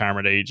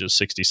retirement age is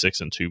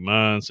 66 and 2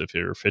 months. If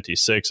you're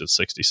 56, it's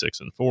 66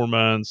 and 4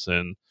 months.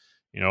 And,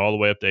 all the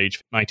way up to age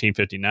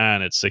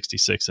 1959, it's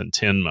 66 and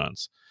 10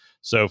 months.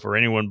 So for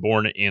anyone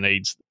born in in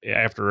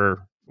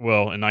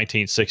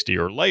 1960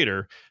 or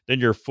later, then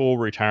your full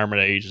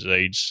retirement age is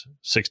age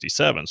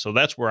 67. So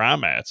that's where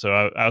I'm at.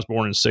 So I was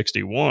born in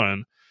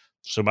 61.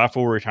 So my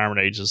full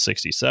retirement age is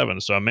 67.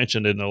 So I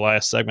mentioned in the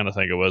last segment, I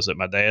think it was, that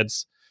my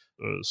dad's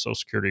Social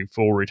Security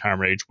full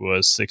retirement age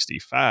was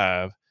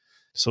 65.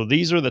 So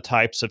these are the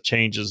types of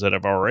changes that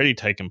have already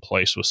taken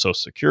place with Social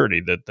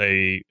Security, that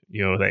they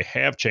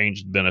have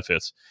changed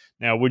benefits.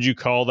 Now, would you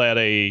call that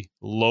a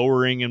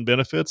lowering in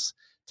benefits?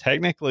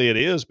 Technically it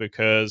is,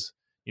 because,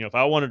 if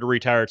I wanted to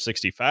retire at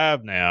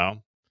 65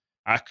 now,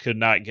 I could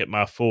not get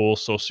my full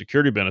Social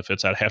Security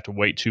benefits. I'd have to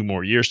wait 2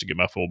 more years to get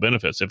my full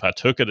benefits. If I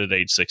took it at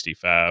age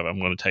 65, I'm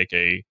going to take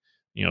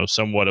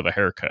somewhat of a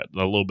haircut, a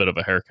little bit of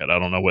a haircut. I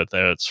don't know what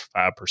that's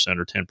 5%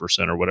 or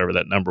 10% or whatever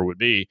that number would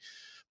be,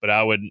 but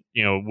I would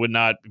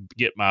not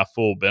get my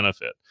full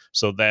benefit.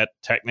 So that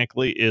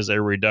technically is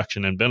a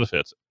reduction in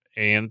benefits,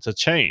 and it's a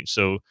change.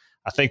 So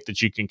I think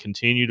that you can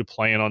continue to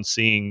plan on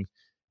seeing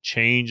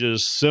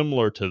changes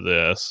similar to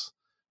this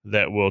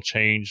that will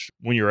change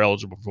when you're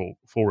eligible for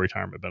full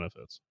retirement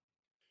benefits.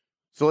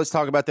 So let's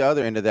talk about the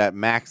other end of that,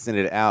 maxing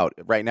it out.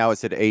 Right now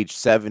it's at age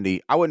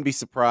 70. I wouldn't be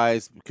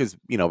surprised, because,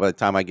 by the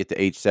time I get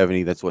to age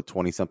 70, that's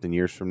 20 something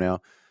years from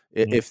now,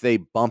 mm-hmm. if they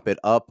bump it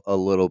up a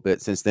little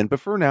bit since then. But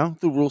for now,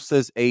 the rule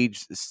says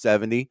age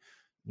 70.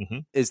 Mm-hmm.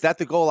 Is that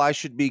the goal I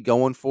should be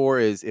going for?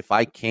 Is if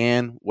I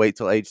can wait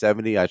till age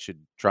 70, I should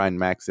try and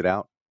max it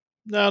out?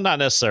 No, not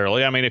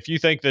necessarily. I mean, if you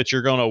think that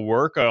you're going to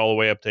work all the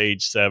way up to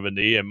age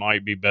 70, it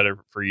might be better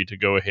for you to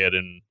go ahead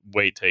and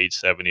wait to age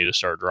 70 to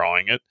start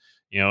drawing it.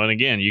 And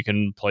again, you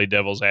can play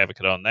devil's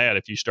advocate on that.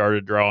 If you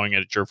started drawing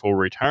it at your full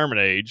retirement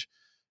age,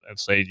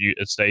 let's say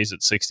it stays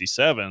at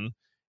 67,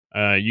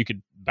 you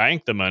could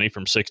bank the money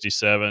from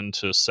 67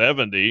 to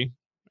 70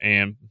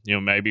 and,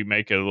 maybe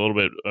make a little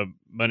bit of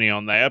money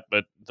on that.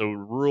 But the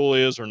rule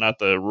is, or not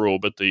the rule,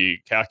 but the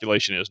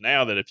calculation is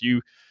now that if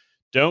you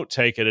don't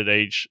take it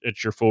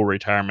at your full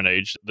retirement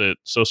age, the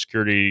Social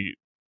Security,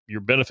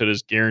 your benefit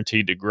is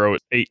guaranteed to grow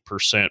at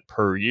 8%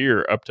 per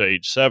year up to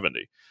age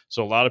 70.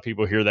 So a lot of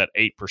people hear that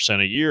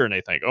 8% a year and they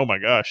think, oh my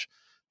gosh,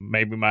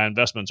 maybe my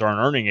investments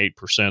aren't earning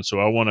 8%. So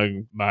I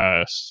want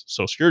my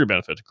Social Security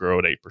benefit to grow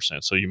at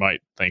 8%. So you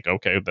might think,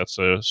 okay, that's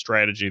a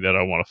strategy that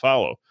I want to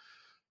follow.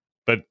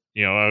 But,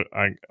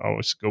 I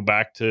always go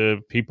back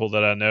to people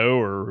that I know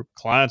or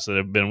clients that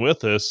have been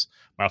with us.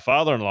 My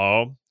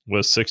father-in-law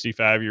was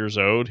 65 years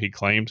old. He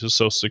claimed his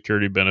Social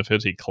Security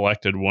benefits. He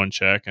collected one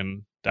check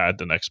and died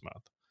the next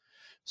month.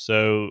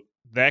 So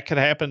that could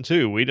happen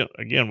too. We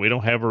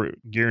don't have a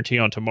guarantee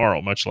on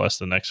tomorrow, much less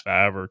the next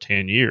 5 or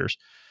 10 years.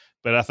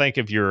 But I think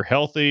if you're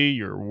healthy,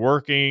 you're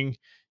working,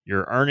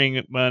 you're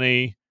earning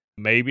money,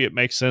 maybe it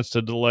makes sense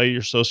to delay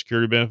your Social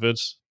Security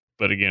benefits.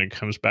 But again, it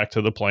comes back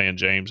to the plan,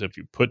 James. If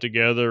you put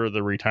together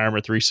the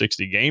Retirement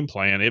 360 game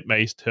plan, it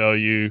may tell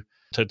you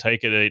to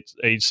take it at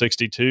age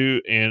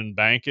 62 and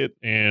bank it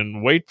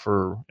and wait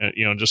for,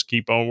 just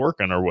keep on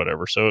working or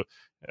whatever. So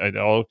it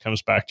all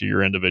comes back to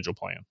your individual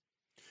plan.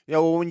 Yeah,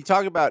 well, when you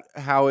talk about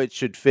how it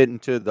should fit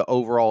into the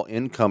overall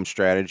income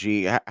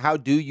strategy, how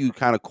do you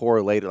kind of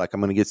correlate it? Like,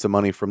 I'm going to get some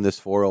money from this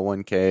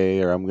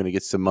 401k, or I'm going to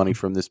get some money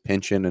from this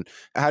pension. And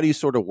how do you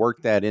sort of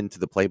work that into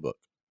the playbook?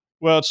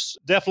 Well, it's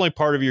definitely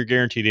part of your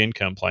guaranteed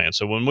income plan.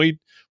 So when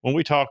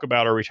we talk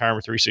about our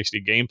Retirement 360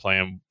 game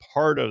plan,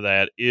 part of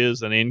that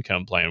is an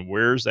income plan.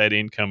 Where's that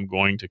income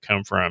going to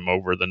come from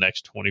over the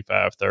next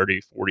 25,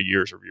 30, 40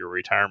 years of your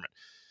retirement?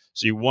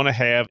 So you want to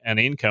have an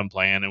income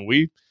plan. And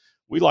we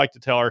like to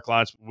tell our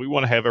clients, we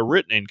want to have a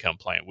written income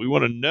plan. We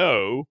want to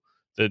know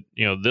that,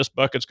 this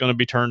bucket's going to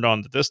be turned on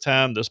at this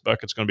time. This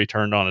bucket's going to be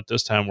turned on at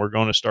this time. We're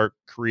going to start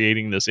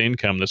creating this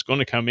income that's going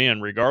to come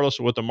in regardless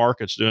of what the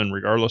market's doing,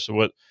 regardless of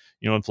what,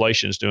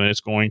 inflation is doing. It's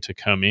going to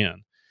come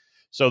in.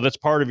 So that's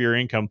part of your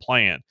income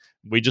plan.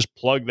 We just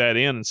plug that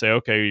in and say,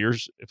 okay,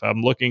 if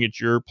I'm looking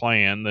at your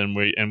plan, then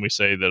we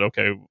say that,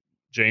 okay,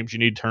 James, you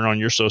need to turn on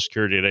your Social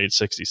Security at age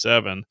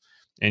 67,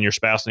 and your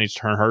spouse needs to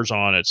turn hers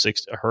on at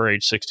her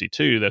age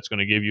 62. That's going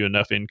to give you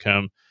enough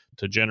income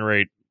to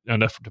generate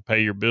enough to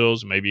pay your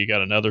bills. Maybe you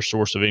got another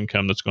source of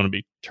income that's going to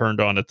be turned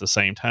on at the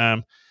same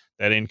time.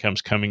 That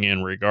income's coming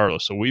in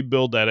regardless. So we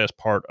build that as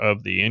part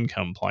of the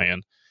income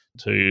plan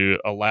to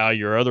allow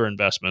your other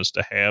investments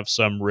to have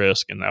some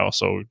risk and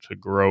also to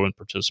grow and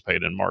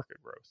participate in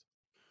market growth.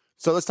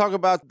 So let's talk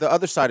about the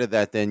other side of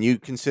that then. You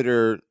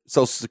consider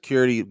Social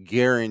Security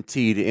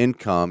guaranteed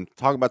income.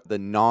 Talk about the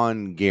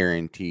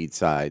non-guaranteed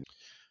side.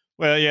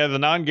 Well, yeah, the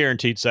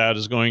non-guaranteed side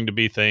is going to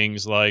be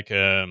things like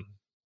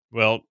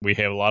Well, we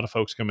have a lot of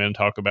folks come in and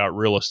talk about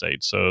real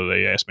estate. So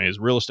they ask me, is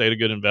real estate a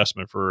good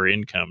investment for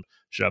income?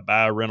 Should I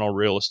buy a rental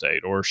real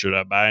estate, or should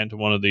I buy into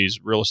one of these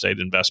real estate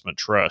investment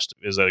trusts?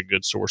 Is that a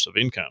good source of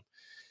income?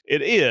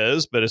 It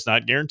is, but it's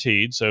not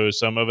guaranteed. So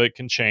some of it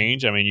can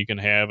change. I mean, you can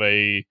have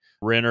a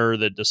renter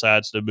that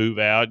decides to move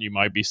out. You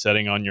might be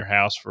sitting on your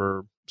house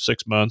for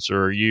 6 months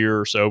or a year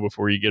or so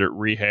before you get it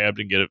rehabbed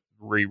and get it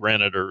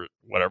re-rented or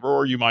whatever.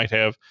 Or you might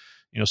have,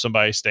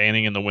 somebody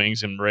standing in the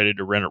wings and ready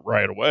to rent it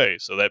right away.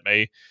 So that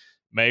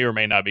may or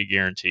may not be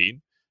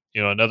guaranteed.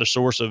 Another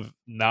source of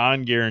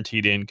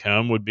non-guaranteed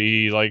income would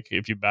be like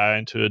if you buy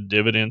into a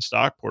dividend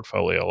stock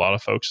portfolio. A lot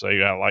of folks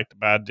say, I like to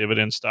buy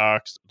dividend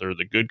stocks. They're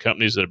the good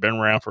companies that have been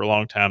around for a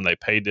long time. They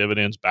pay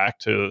dividends back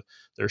to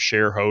their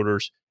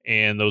shareholders.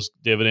 And those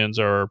dividends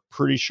are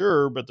pretty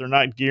sure, but they're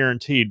not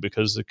guaranteed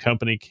because the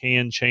company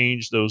can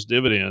change those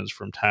dividends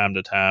from time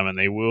to time, and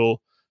they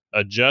will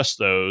adjust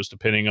those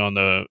depending on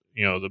the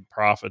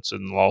profits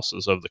and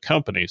losses of the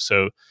company.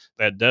 So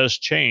that does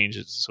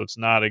change. So it's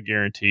not a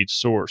guaranteed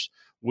source.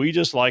 We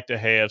just like to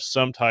have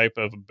some type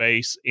of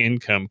base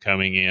income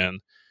coming in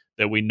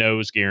that we know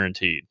is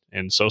guaranteed.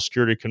 And Social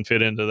Security can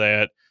fit into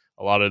that.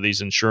 A lot of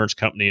these insurance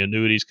company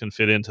annuities can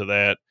fit into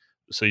that.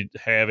 So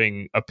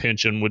having a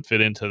pension would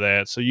fit into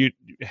that. So you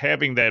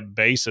having that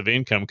base of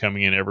income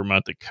coming in every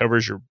month that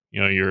covers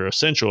your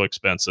essential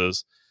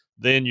expenses,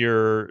 then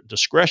your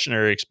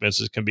discretionary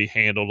expenses can be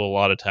handled a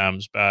lot of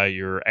times by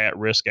your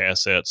at-risk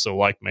assets. So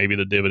like maybe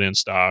the dividend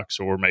stocks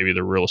or maybe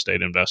the real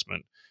estate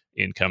investment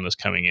income that's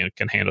coming in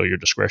can handle your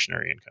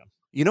discretionary income.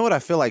 You know what I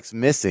feel like's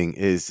missing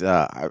is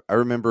I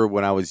remember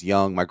when I was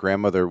young, my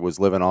grandmother was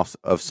living off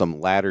of some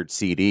laddered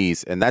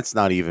CDs, and that's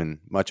not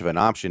even much of an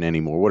option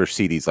anymore. What are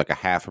CDs, like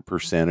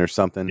 0.5% or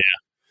something?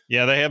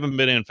 Yeah, they haven't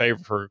been in favor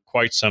for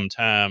quite some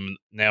time.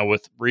 Now,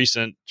 with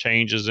recent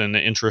changes in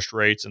the interest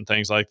rates and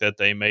things like that,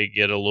 they may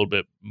get a little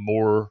bit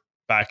more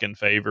back in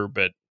favor,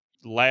 but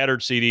laddered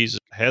CDs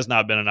has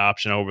not been an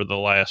option over the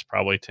last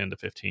probably 10 to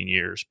 15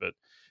 years. But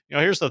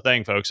here's the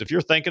thing, folks. If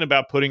you're thinking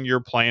about putting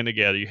your plan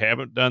together, you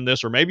haven't done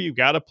this, or maybe you've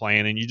got a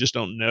plan and you just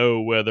don't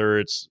know whether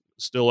it's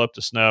still up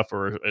to snuff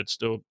or it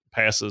still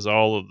passes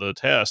all of the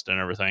tests and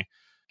everything,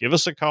 give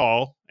us a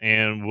call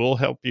and we'll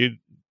help you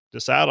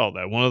decide all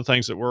that. One of the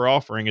things that we're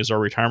offering is our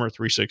Retirement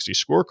 360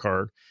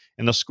 scorecard.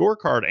 And the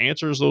scorecard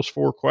answers those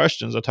 4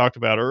 questions I talked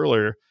about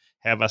earlier.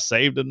 Have I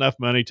saved enough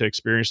money to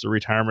experience the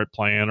retirement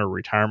plan or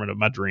retirement of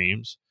my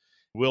dreams?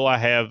 Will I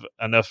have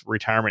enough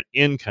retirement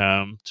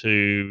income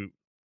to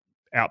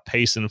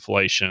outpace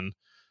inflation?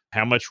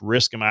 How much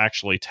risk am I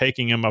actually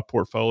taking in my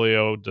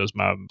portfolio? Does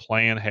my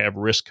plan have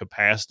risk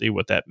capacity?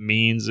 What that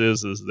means is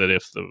that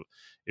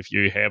if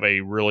you have a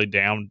really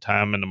down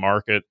time in the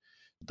market,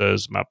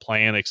 does my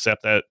plan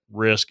accept that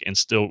risk and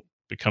still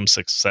become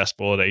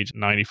successful at age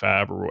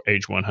 95 or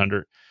age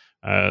 100?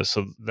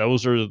 So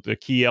those are the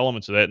key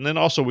elements of that. And then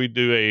also we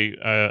do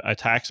a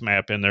tax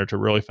map in there to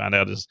really find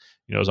out is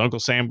Uncle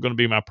Sam going to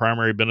be my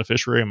primary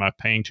beneficiary? Am I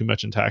paying too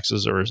much in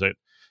taxes, or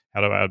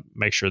how do I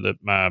make sure that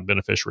my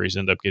beneficiaries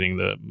end up getting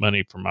the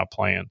money from my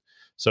plan?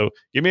 So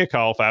give me a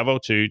call,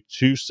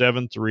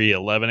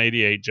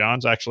 502-273-1188.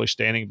 John's actually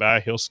standing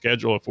by. He'll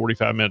schedule a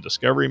 45-minute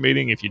discovery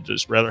meeting. If you'd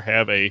just rather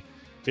have a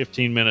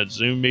 15-minute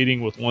Zoom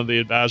meeting with one of the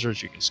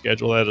advisors, you can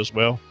schedule that as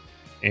well.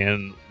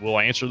 And we'll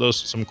answer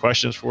some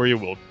questions for you.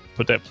 We'll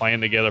put that plan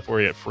together for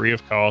you at free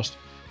of cost.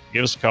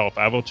 Give us a call,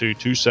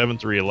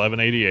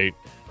 502-273-1188,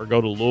 or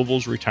go to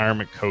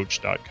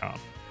Louisville'sRetirementCoach.com.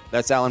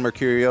 That's Alan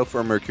Mercurio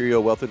from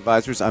Mercurio Wealth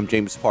Advisors. I'm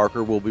James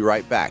Parker. We'll be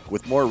right back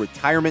with more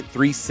Retirement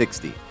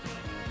 360.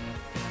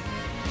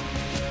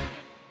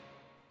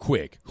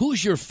 Quick,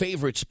 who's your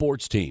favorite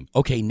sports team?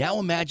 Okay, now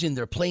imagine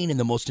they're playing in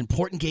the most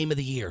important game of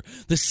the year,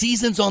 the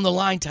season's on the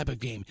line type of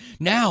game.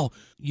 Now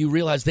you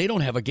realize they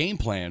don't have a game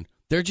plan.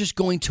 They're just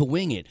going to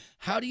wing it.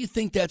 How do you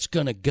think that's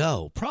going to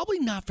go? Probably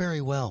not very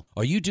well.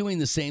 Are you doing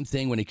the same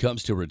thing when it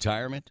comes to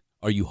retirement?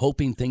 Are you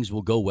hoping things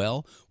will go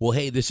well? Well,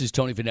 hey, this is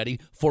Tony Finetti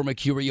for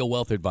Mercurio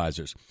Wealth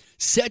Advisors.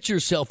 Set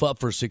yourself up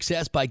for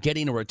success by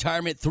getting a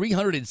retirement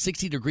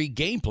 360-degree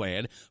game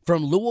plan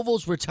from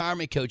Louisville's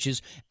retirement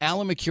coaches,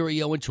 Alan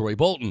Mercurio and Troy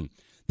Bolton.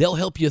 They'll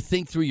help you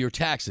think through your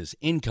taxes,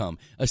 income,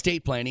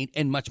 estate planning,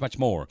 and much, much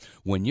more.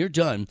 When you're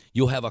done,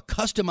 you'll have a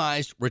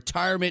customized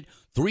retirement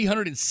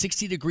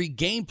 360-degree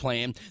game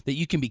plan that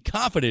you can be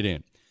confident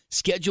in.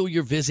 Schedule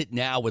your visit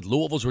now with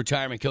Louisville's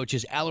retirement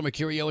coaches, Alan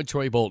Mercurio and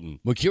Troy Bolton.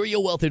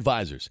 Mercurio Wealth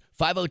Advisors,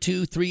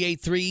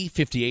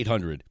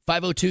 502-383-5800.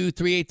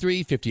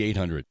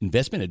 502-383-5800.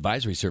 Investment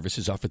advisory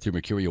services offered through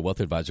Mercurio Wealth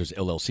Advisors,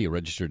 LLC, a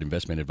registered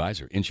investment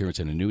advisor. Insurance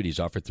and annuities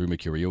offered through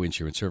Mercurio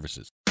Insurance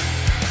Services.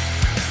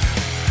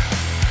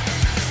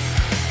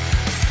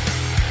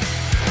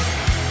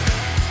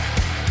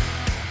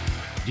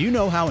 Do you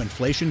know how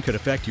inflation could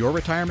affect your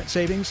retirement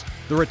savings?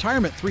 The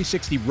Retirement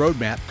 360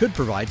 Roadmap could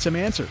provide some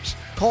answers.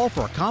 Call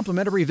for a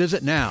complimentary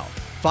visit now.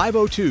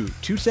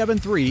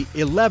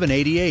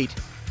 502-273-1188.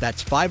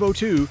 That's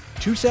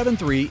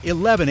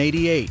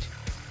 502-273-1188.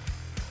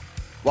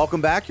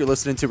 Welcome back. You're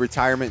listening to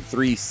Retirement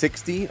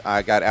 360.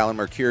 I got Alan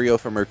Mercurio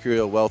from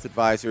Mercurio Wealth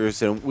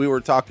Advisors, and we were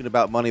talking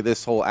about money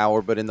this whole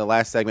hour, but in the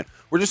last segment,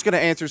 we're just going to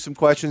answer some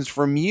questions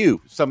from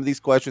you. Some of these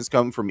questions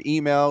come from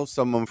email,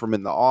 some of them from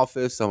in the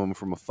office, some of them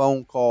from a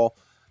phone call,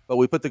 but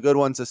we put the good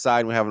ones aside,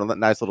 and we have a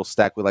nice little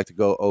stack. We like to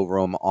go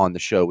over them on the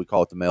show. We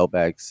call it the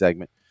mailbag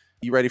segment.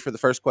 You ready for the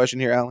first question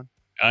here, Alan?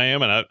 I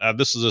am, and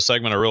this is a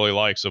segment I really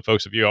like. So,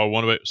 folks, if you all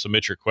want to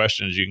submit your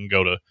questions, you can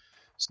go to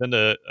send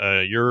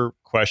your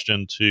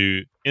question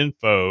to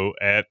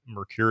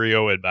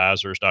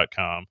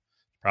info@mercurioadvisors.com.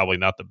 Probably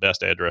not the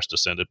best address to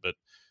send it, but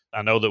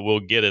I know that we'll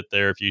get it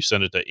there. If you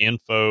send it to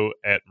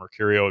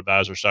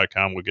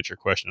info@mercurioadvisors.com, we'll get your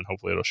question, and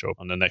hopefully it'll show up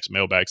on the next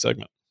mailbag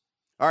segment.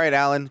 All right,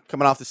 Alan,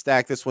 coming off the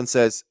stack, this one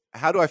says,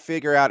 how do I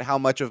figure out how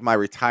much of my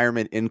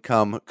retirement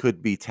income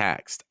could be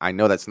taxed? I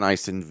know that's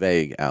nice and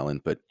vague, Alan,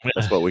 but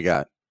that's what we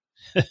got.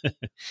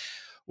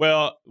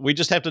 Well, we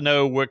just have to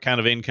know what kind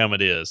of income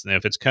it is. And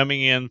if it's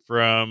coming in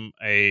from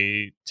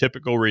a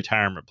typical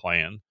retirement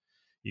plan,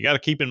 you got to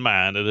keep in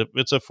mind that if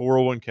it's a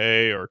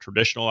 401k or a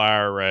traditional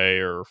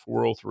IRA or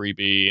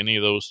 403b, any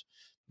of those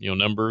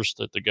numbers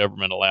that the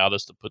government allowed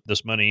us to put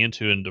this money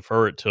into and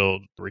defer it till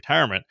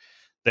retirement,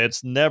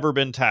 that's never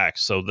been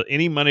taxed. So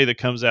any money that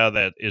comes out of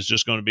that is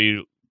just going to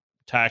be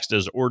taxed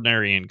as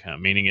ordinary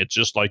income, meaning it's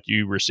just like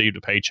you received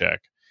a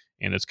paycheck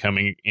and it's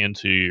coming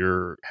into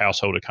your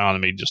household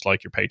economy just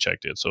like your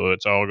paycheck did. So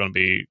it's all going to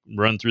be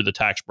run through the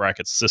tax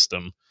bracket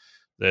system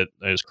that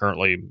is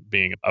currently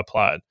being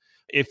applied.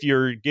 If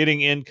you're getting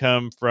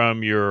income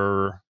from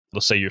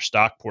let's say your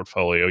stock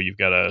portfolio, you've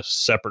got a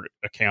separate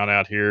account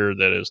out here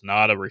that is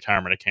not a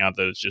retirement account,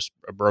 that is just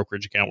a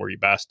brokerage account where you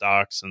buy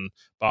stocks and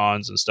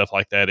bonds and stuff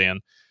like that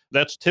in.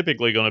 That's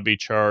typically going to be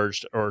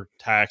charged or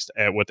taxed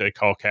at what they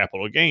call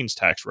capital gains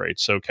tax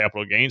rates. So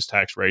capital gains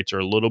tax rates are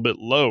a little bit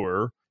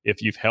lower.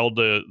 If you've held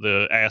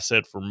the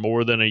asset for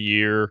more than a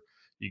year,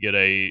 you get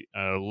a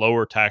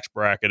lower tax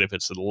bracket. If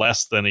it's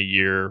less than a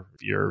year,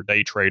 if you're a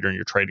day trader and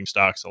you're trading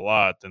stocks a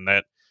lot, then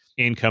that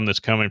income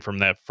that's coming from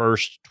that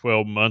first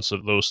 12 months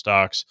of those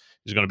stocks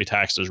is going to be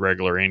taxed as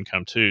regular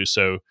income too.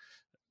 So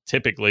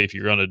typically, if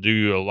you're going to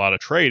do a lot of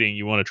trading,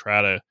 you want to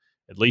try to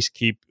at least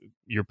keep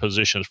your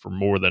positions for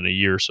more than a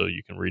year so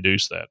you can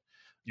reduce that.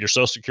 Your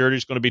Social Security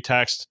is going to be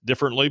taxed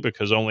differently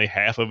because only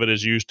half of it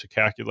is used to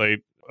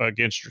calculate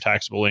against your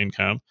taxable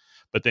income,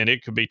 but then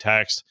it could be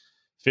taxed.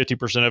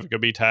 50% of it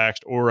could be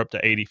taxed, or up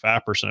to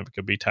 85% of it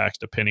could be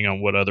taxed, depending on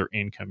what other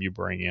income you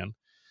bring in.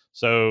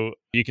 So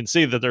you can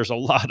see that there's a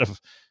lot of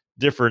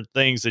different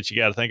things that you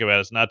got to think about.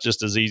 It's not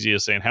just as easy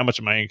as saying how much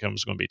of my income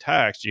is going to be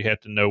taxed. You have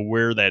to know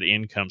where that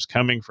income's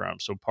coming from.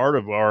 So part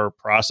of our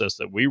process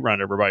that we run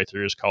everybody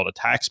through is called a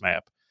tax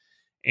map,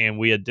 and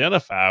we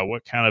identify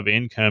what kind of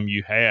income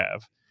you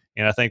have.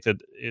 And I think that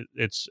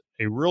it's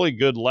a really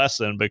good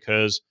lesson,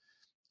 because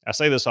I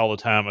say this all the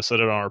time. I said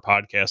it on our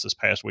podcast this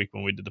past week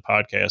when we did the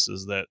podcast,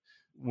 is that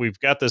we've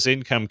got this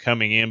income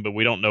coming in, but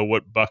we don't know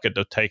what bucket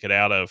to take it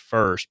out of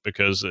first,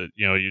 because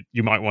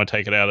you might want to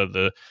take it out of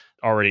the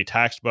already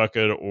taxed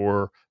bucket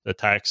or the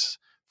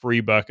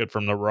tax-free bucket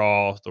from the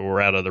Roth, or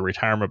out of the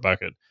retirement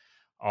bucket.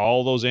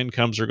 All those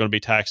incomes are going to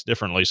be taxed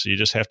differently. So you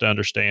just have to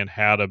understand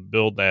how to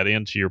build that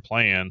into your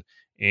plan,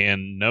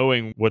 and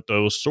knowing what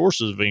those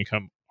sources of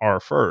income are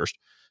first,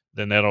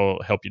 then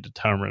that'll help you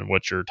determine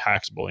what your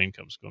taxable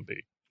income is going to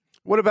be.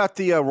 What about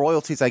the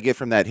royalties I get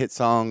from that hit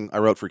song I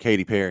wrote for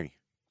Katy Perry?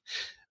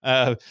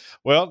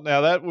 Well,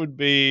 now that would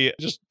be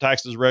just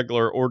taxed as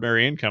regular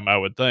ordinary income, I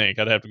would think.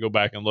 I'd have to go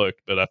back and look,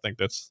 but I think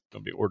that's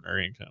going to be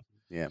ordinary income.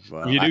 Yeah,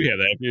 well, you do have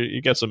that.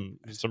 You got some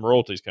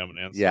royalties coming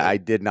in. Yeah, so. I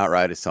did not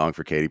write a song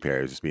for Katy Perry.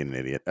 I was just being an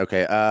idiot.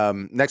 Okay,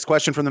 next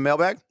question from the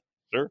mailbag.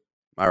 Sure.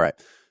 All right.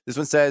 This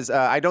one says,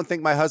 I don't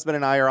think my husband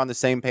and I are on the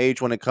same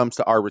page when it comes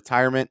to our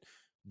retirement.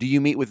 Do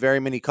you meet with very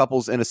many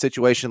couples in a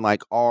situation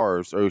like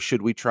ours, or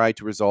should we try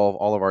to resolve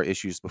all of our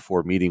issues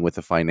before meeting with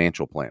a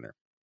financial planner?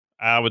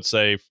 I would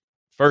say,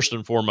 first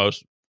and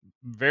foremost,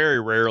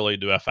 very rarely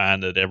do I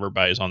find that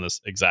everybody's on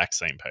this exact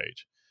same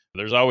page.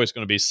 There's always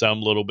going to be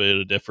some little bit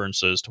of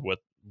differences to what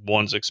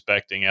one's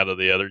expecting out of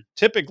the other.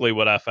 Typically,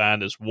 what I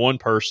find is one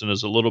person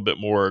is a little bit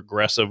more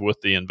aggressive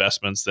with the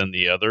investments than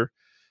the other.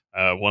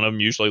 One of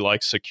them usually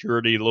likes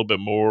security a little bit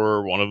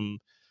more. One of them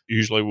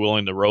usually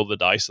willing to roll the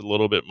dice a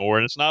little bit more.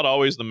 And it's not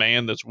always the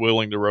man that's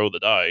willing to roll the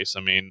dice. I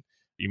mean,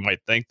 you might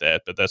think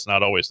that, but that's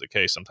not always the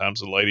case. Sometimes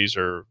the ladies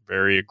are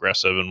very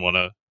aggressive and want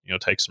to,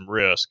 take some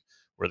risk,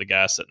 where the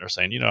guy's sitting there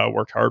saying, I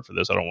worked hard for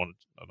this. I don't want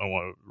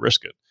to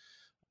risk it.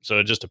 So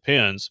it just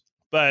depends.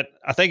 But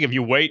I think if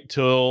you wait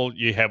till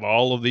you have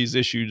all of these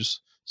issues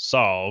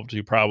solved,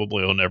 you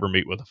probably will never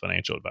meet with a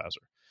financial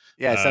advisor.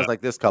 Yeah, it sounds like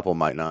this couple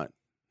might not.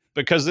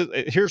 Because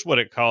here's what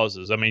it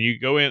causes. I mean,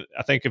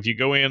 I think if you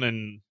go in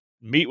and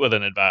meet with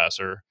an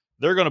advisor,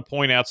 they're going to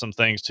point out some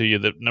things to you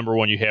that, number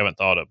one, you haven't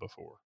thought of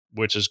before,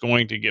 which is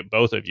going to get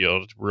both of you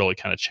to really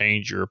kind of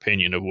change your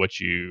opinion of what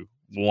you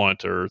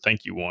want or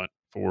think you want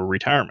for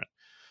retirement.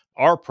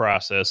 Our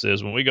process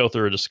is, when we go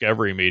through a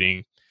discovery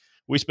meeting,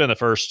 we spend the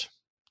first,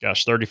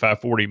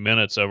 35, 40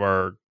 minutes of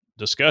our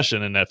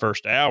discussion in that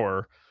first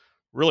hour,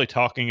 really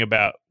talking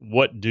about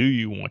what do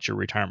you want your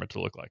retirement to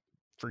look like.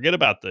 Forget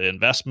about the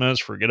investments,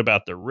 forget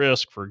about the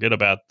risk, forget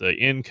about the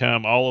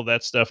income, all of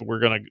that stuff we're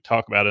going to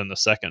talk about in the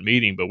second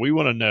meeting. But we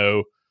want to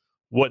know,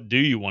 what do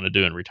you want to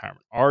do in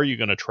retirement? Are you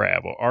going to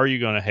travel? Are you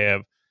going to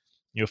have,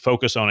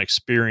 focus on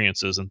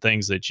experiences and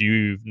things that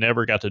you've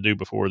never got to do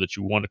before that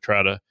you want to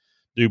try to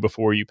do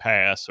before you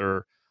pass?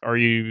 Or are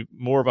you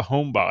more of a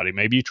homebody?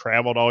 Maybe you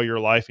traveled all your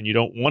life and you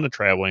don't want to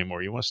travel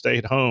anymore. You want to stay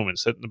at home and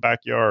sit in the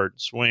backyard,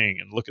 swing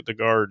and look at the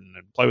garden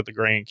and play with the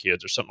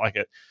grandkids or something like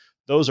that.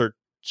 Those are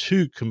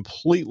two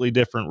completely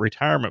different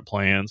retirement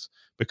plans,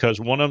 because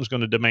one of them is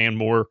going to demand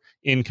more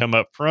income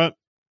up front.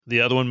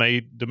 The other one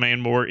may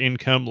demand more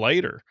income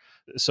later.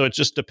 So it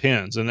just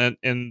depends.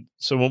 And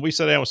so when we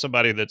sit down with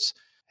somebody that's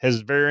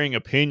has varying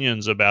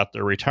opinions about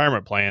their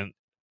retirement plan,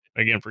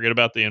 again, forget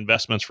about the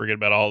investments, forget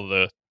about all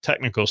the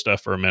technical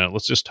stuff for a minute.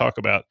 Let's just talk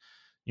about,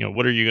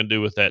 what are you going to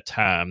do with that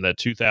time, that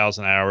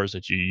 2,000 hours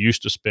that you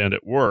used to spend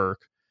at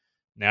work?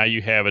 Now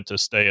you have it to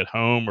stay at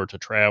home or to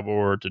travel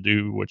or to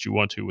do what you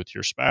want to with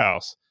your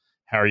spouse.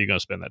 How are you going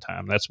to spend that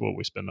time? That's what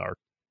we spend our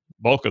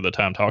bulk of the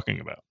time talking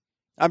about.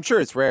 I'm sure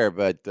it's rare,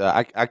 but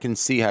I can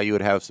see how you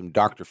would have some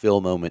Dr.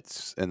 Phil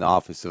moments in the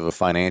office of a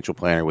financial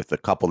planner with a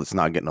couple that's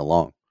not getting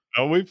along.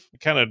 Oh, we've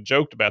kind of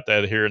joked about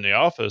that here in the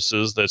office,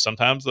 is that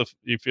sometimes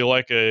you feel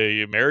like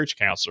a marriage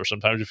counselor.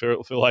 Sometimes you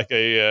feel like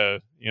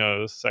a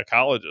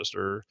psychologist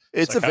or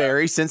it's a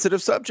very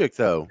sensitive subject,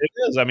 though. It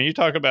is. I mean, you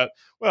talk about,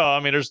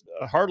 there's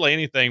hardly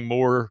anything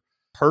more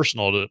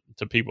personal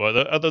to people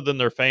other than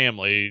their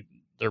family.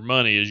 Their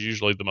money is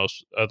usually the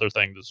most other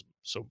thing that's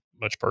so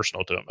much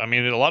personal to them. I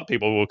mean, a lot of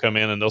people will come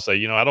in and they'll say,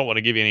 I don't want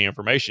to give you any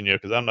information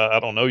yet because I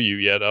don't know you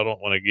yet. I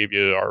don't want to give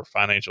you our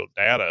financial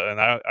data. And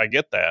I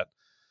get that.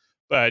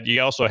 But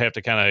you also have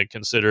to kind of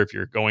consider, if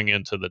you're going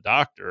into the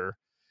doctor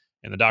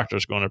and the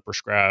doctor's going to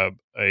prescribe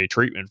a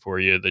treatment for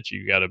you, that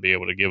you got to be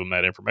able to give them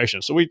that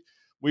information. So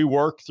we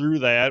work through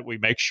that. We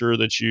make sure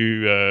that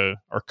you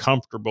are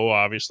comfortable.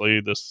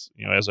 Obviously, this,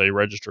 as a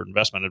registered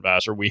investment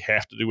advisor, we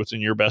have to do what's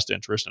in your best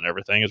interest, and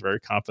everything is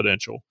very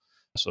confidential.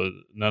 So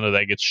none of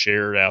that gets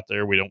shared out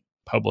there. We don't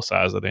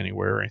publicize it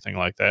anywhere or anything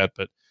like that.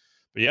 But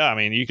yeah, I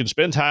mean, you can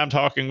spend time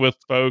talking with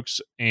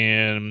folks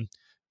and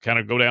kind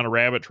of go down a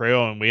rabbit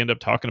trail, and we end up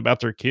talking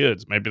about their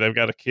kids. Maybe they've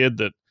got a kid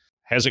that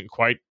hasn't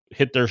quite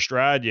hit their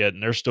stride yet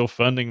and they're still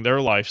funding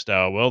their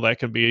lifestyle. Well, that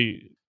could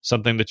be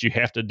something that you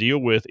have to deal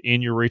with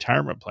in your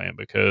retirement plan,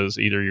 because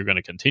either you're going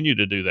to continue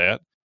to do that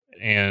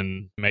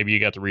and maybe you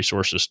got the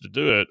resources to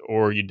do it,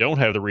 or you don't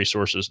have the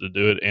resources to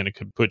do it and it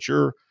could put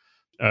your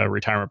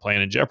retirement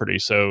plan in jeopardy.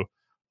 So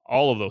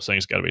all of those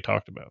things got to be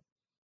talked about.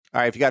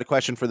 All right. If you got a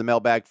question for the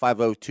mailbag,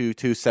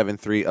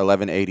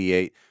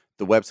 502-273-1188.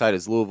 The website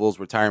is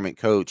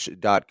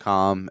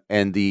Louisville'sRetirementCoach.com.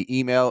 And the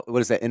email, what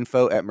is that,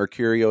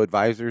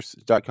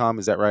 info@mercurioadvisors.com.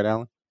 Is that right,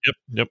 Alan?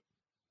 Yep.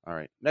 All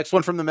right. Next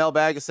one from the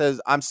mailbag. It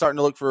says, I'm starting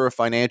to look for a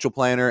financial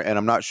planner and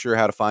I'm not sure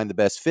how to find the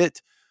best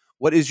fit.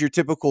 What is your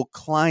typical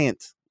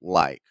client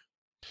like?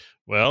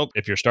 Well,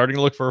 if you're starting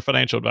to look for a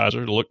financial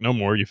advisor, look no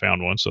more. You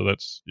found one. So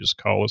that's just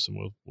call us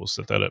and we'll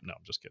set that up. No,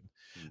 I'm just kidding.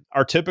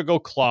 Our typical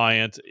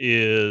client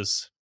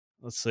is,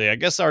 let's see, I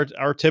guess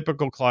our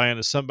typical client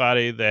is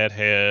somebody that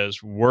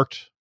has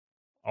worked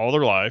all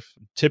their life.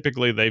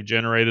 Typically, they've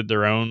generated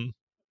their own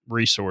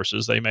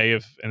resources. They may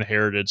have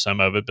inherited some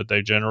of it, but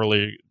they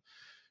generally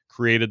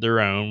created their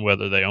own,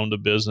 whether they owned a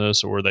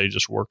business or they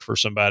just worked for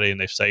somebody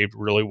and they've saved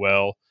really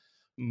well.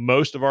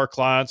 Most of our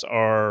clients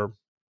are,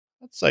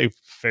 let's say,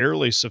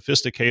 fairly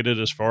sophisticated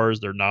as far as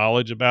their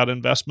knowledge about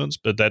investments,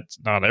 but that's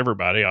not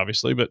everybody,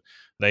 obviously, but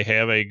they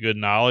have a good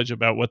knowledge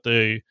about what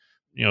the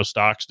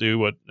stocks do,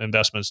 what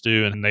investments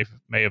do, and they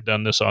may have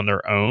done this on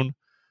their own.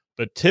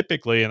 But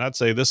typically, and I'd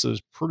say this is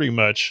pretty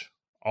much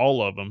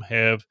all of them,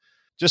 have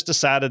just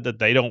decided that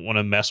they don't want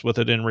to mess with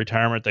it in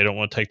retirement. They don't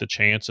want to take the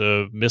chance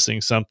of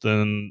missing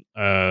something.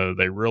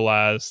 They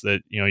realize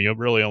that, you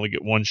really only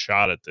get one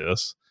shot at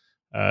this.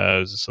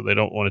 So they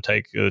don't want to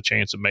take the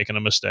chance of making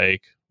a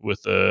mistake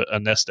with a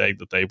nest egg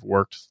that they've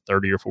worked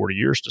 30 or 40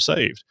 years to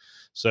save.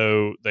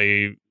 So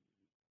they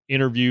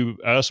interview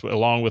us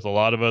along with a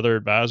lot of other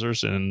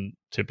advisors, and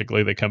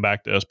typically they come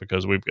back to us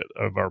because we've got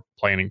of our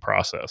planning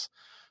process.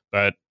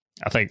 But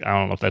I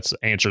don't know if that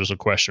answers the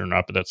question or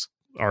not, but that's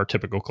our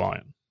typical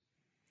client.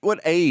 What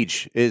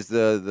age is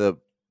the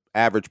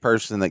average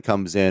person that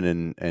comes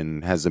in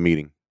and has a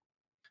meeting?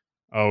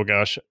 Oh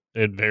gosh,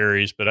 it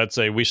varies, but I'd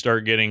say we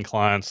start getting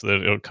clients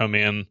that will come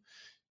in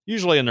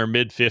usually in their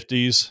mid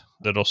 50s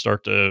that'll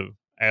start to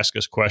ask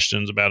us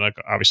questions about it.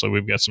 Obviously,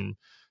 we've got some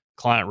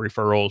client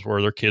referrals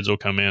where their kids will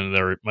come in and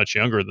they're much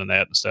younger than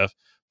that and stuff.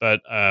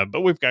 But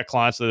we've got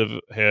clients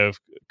that have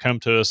come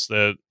to us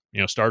that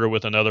started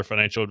with another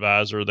financial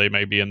advisor. They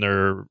may be in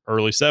their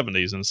early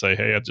 70s and say,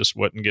 hey, I just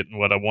wasn't getting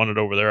what I wanted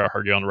over there. I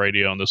heard you on the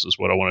radio and this is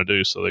what I want to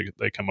do. So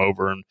they come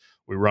over and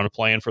we run a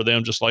plan for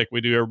them just like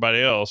we do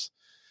everybody else.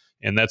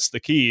 And that's the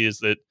key, is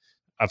that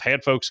I've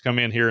had folks come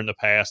in here in the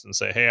past and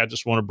say, hey, I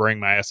just want to bring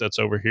my assets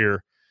over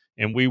here.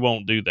 And we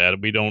won't do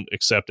that. We don't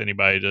accept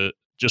anybody to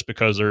just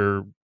because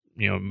they're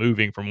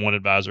moving from one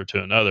advisor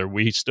to another.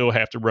 We still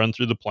have to run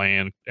through the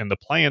plan, and the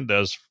plan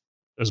does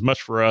as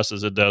much for us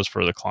as it does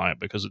for the client,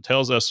 because it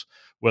tells us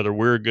whether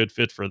we're a good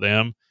fit for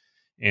them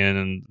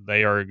and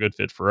they are a good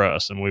fit for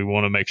us. And we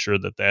want to make sure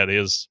that that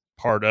is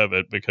part of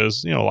it,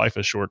 because life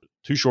is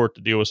too short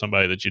to deal with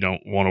somebody that you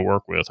don't want to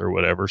work with or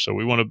whatever. So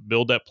we want to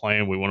build that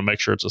plan. We want to make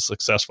sure it's a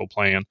successful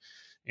plan,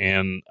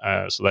 and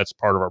so that's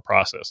part of our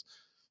process.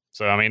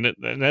 So I mean,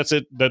 that's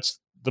it. That's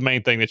the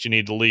main thing that you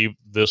need to leave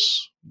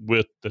this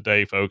with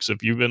today, folks.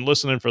 If you've been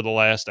listening for the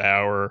last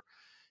hour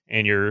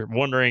and you're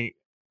wondering,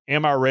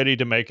 am I ready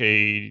to make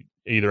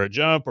either a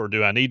jump, or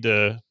do I need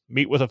to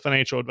meet with a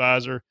financial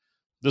advisor?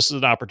 This is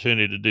an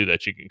opportunity to do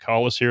that. You can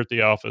call us here at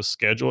the office,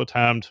 schedule a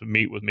time to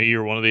meet with me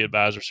or one of the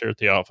advisors here at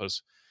the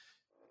office.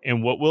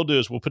 And what we'll do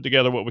is we'll put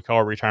together what we call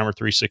a Retirement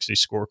 360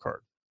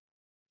 scorecard.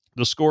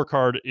 The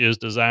scorecard is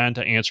designed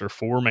to answer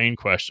 4 main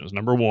questions.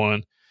 Number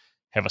 1,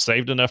 have I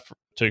saved enough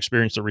to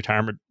experience the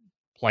retirement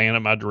plan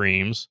of my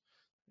dreams?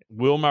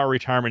 Will my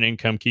retirement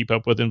income keep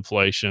up with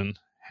inflation?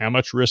 How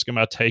much risk am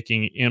I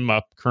taking in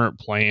my current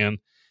plan?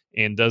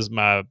 And does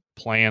my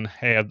plan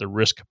have the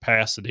risk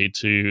capacity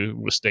to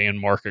withstand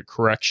market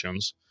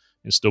corrections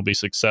and still be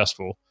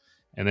successful?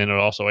 And then it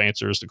also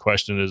answers the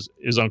question,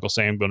 is Uncle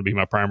Sam going to be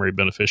my primary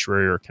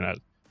beneficiary, or can I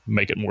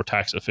make it more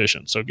tax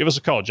efficient? So give us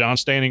a call. John's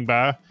standing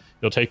by.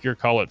 He'll take your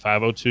call at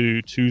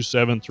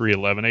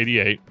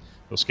 502-273-1188.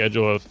 He'll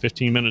schedule a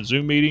 15-minute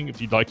Zoom meeting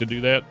if you'd like to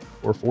do that,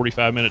 or a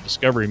 45-minute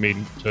discovery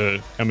meeting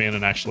to come in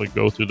and actually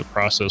go through the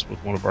process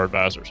with one of our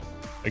advisors.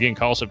 Again,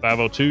 call us at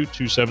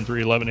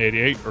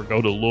 502-273-1188 or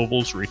go to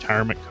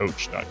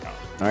Louisville'sRetirementCoach.com.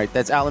 All right,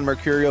 that's Alan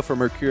Mercurio from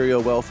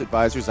Mercurio Wealth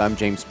Advisors. I'm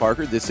James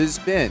Parker. This has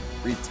been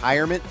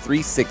Retirement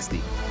 360.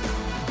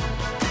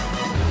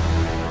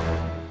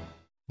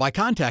 By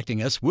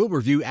contacting us, we'll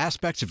review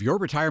aspects of your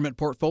retirement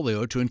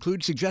portfolio to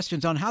include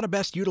suggestions on how to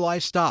best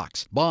utilize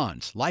stocks,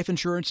 bonds, life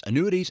insurance,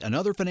 annuities, and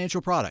other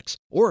financial products,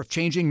 or if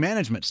changing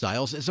management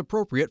styles is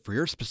appropriate for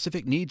your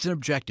specific needs and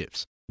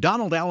objectives.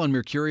 Donald Allen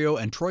Mercurio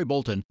and Troy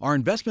Bolton are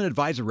investment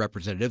advisor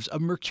representatives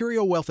of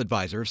Mercurio Wealth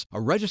Advisors, a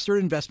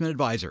registered investment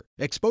advisor.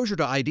 Exposure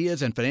to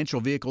ideas and financial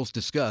vehicles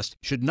discussed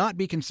should not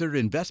be considered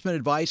investment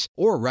advice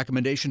or a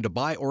recommendation to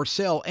buy or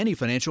sell any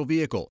financial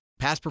vehicle.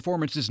 Past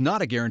performance is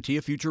not a guarantee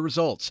of future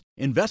results.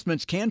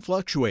 Investments can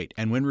fluctuate,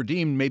 and when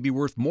redeemed may be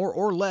worth more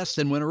or less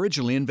than when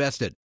originally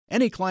invested.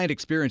 Any client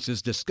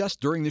experiences discussed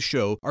during the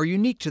show are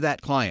unique to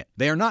that client.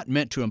 They are not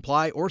meant to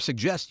imply or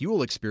suggest you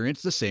will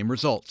experience the same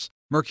results.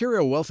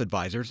 Mercurio Wealth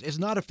Advisors is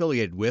not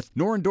affiliated with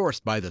nor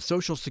endorsed by the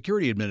Social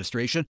Security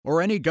Administration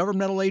or any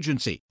governmental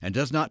agency, and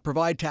does not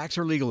provide tax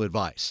or legal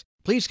advice.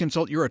 Please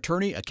consult your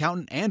attorney,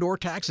 accountant, and/or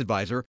tax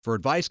advisor for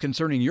advice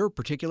concerning your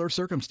particular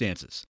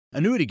circumstances.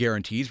 Annuity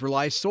guarantees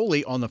rely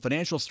solely on the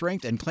financial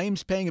strength and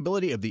claims-paying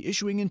ability of the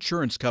issuing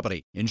insurance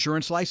company.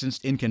 Insurance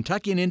licensed in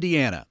Kentucky and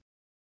Indiana.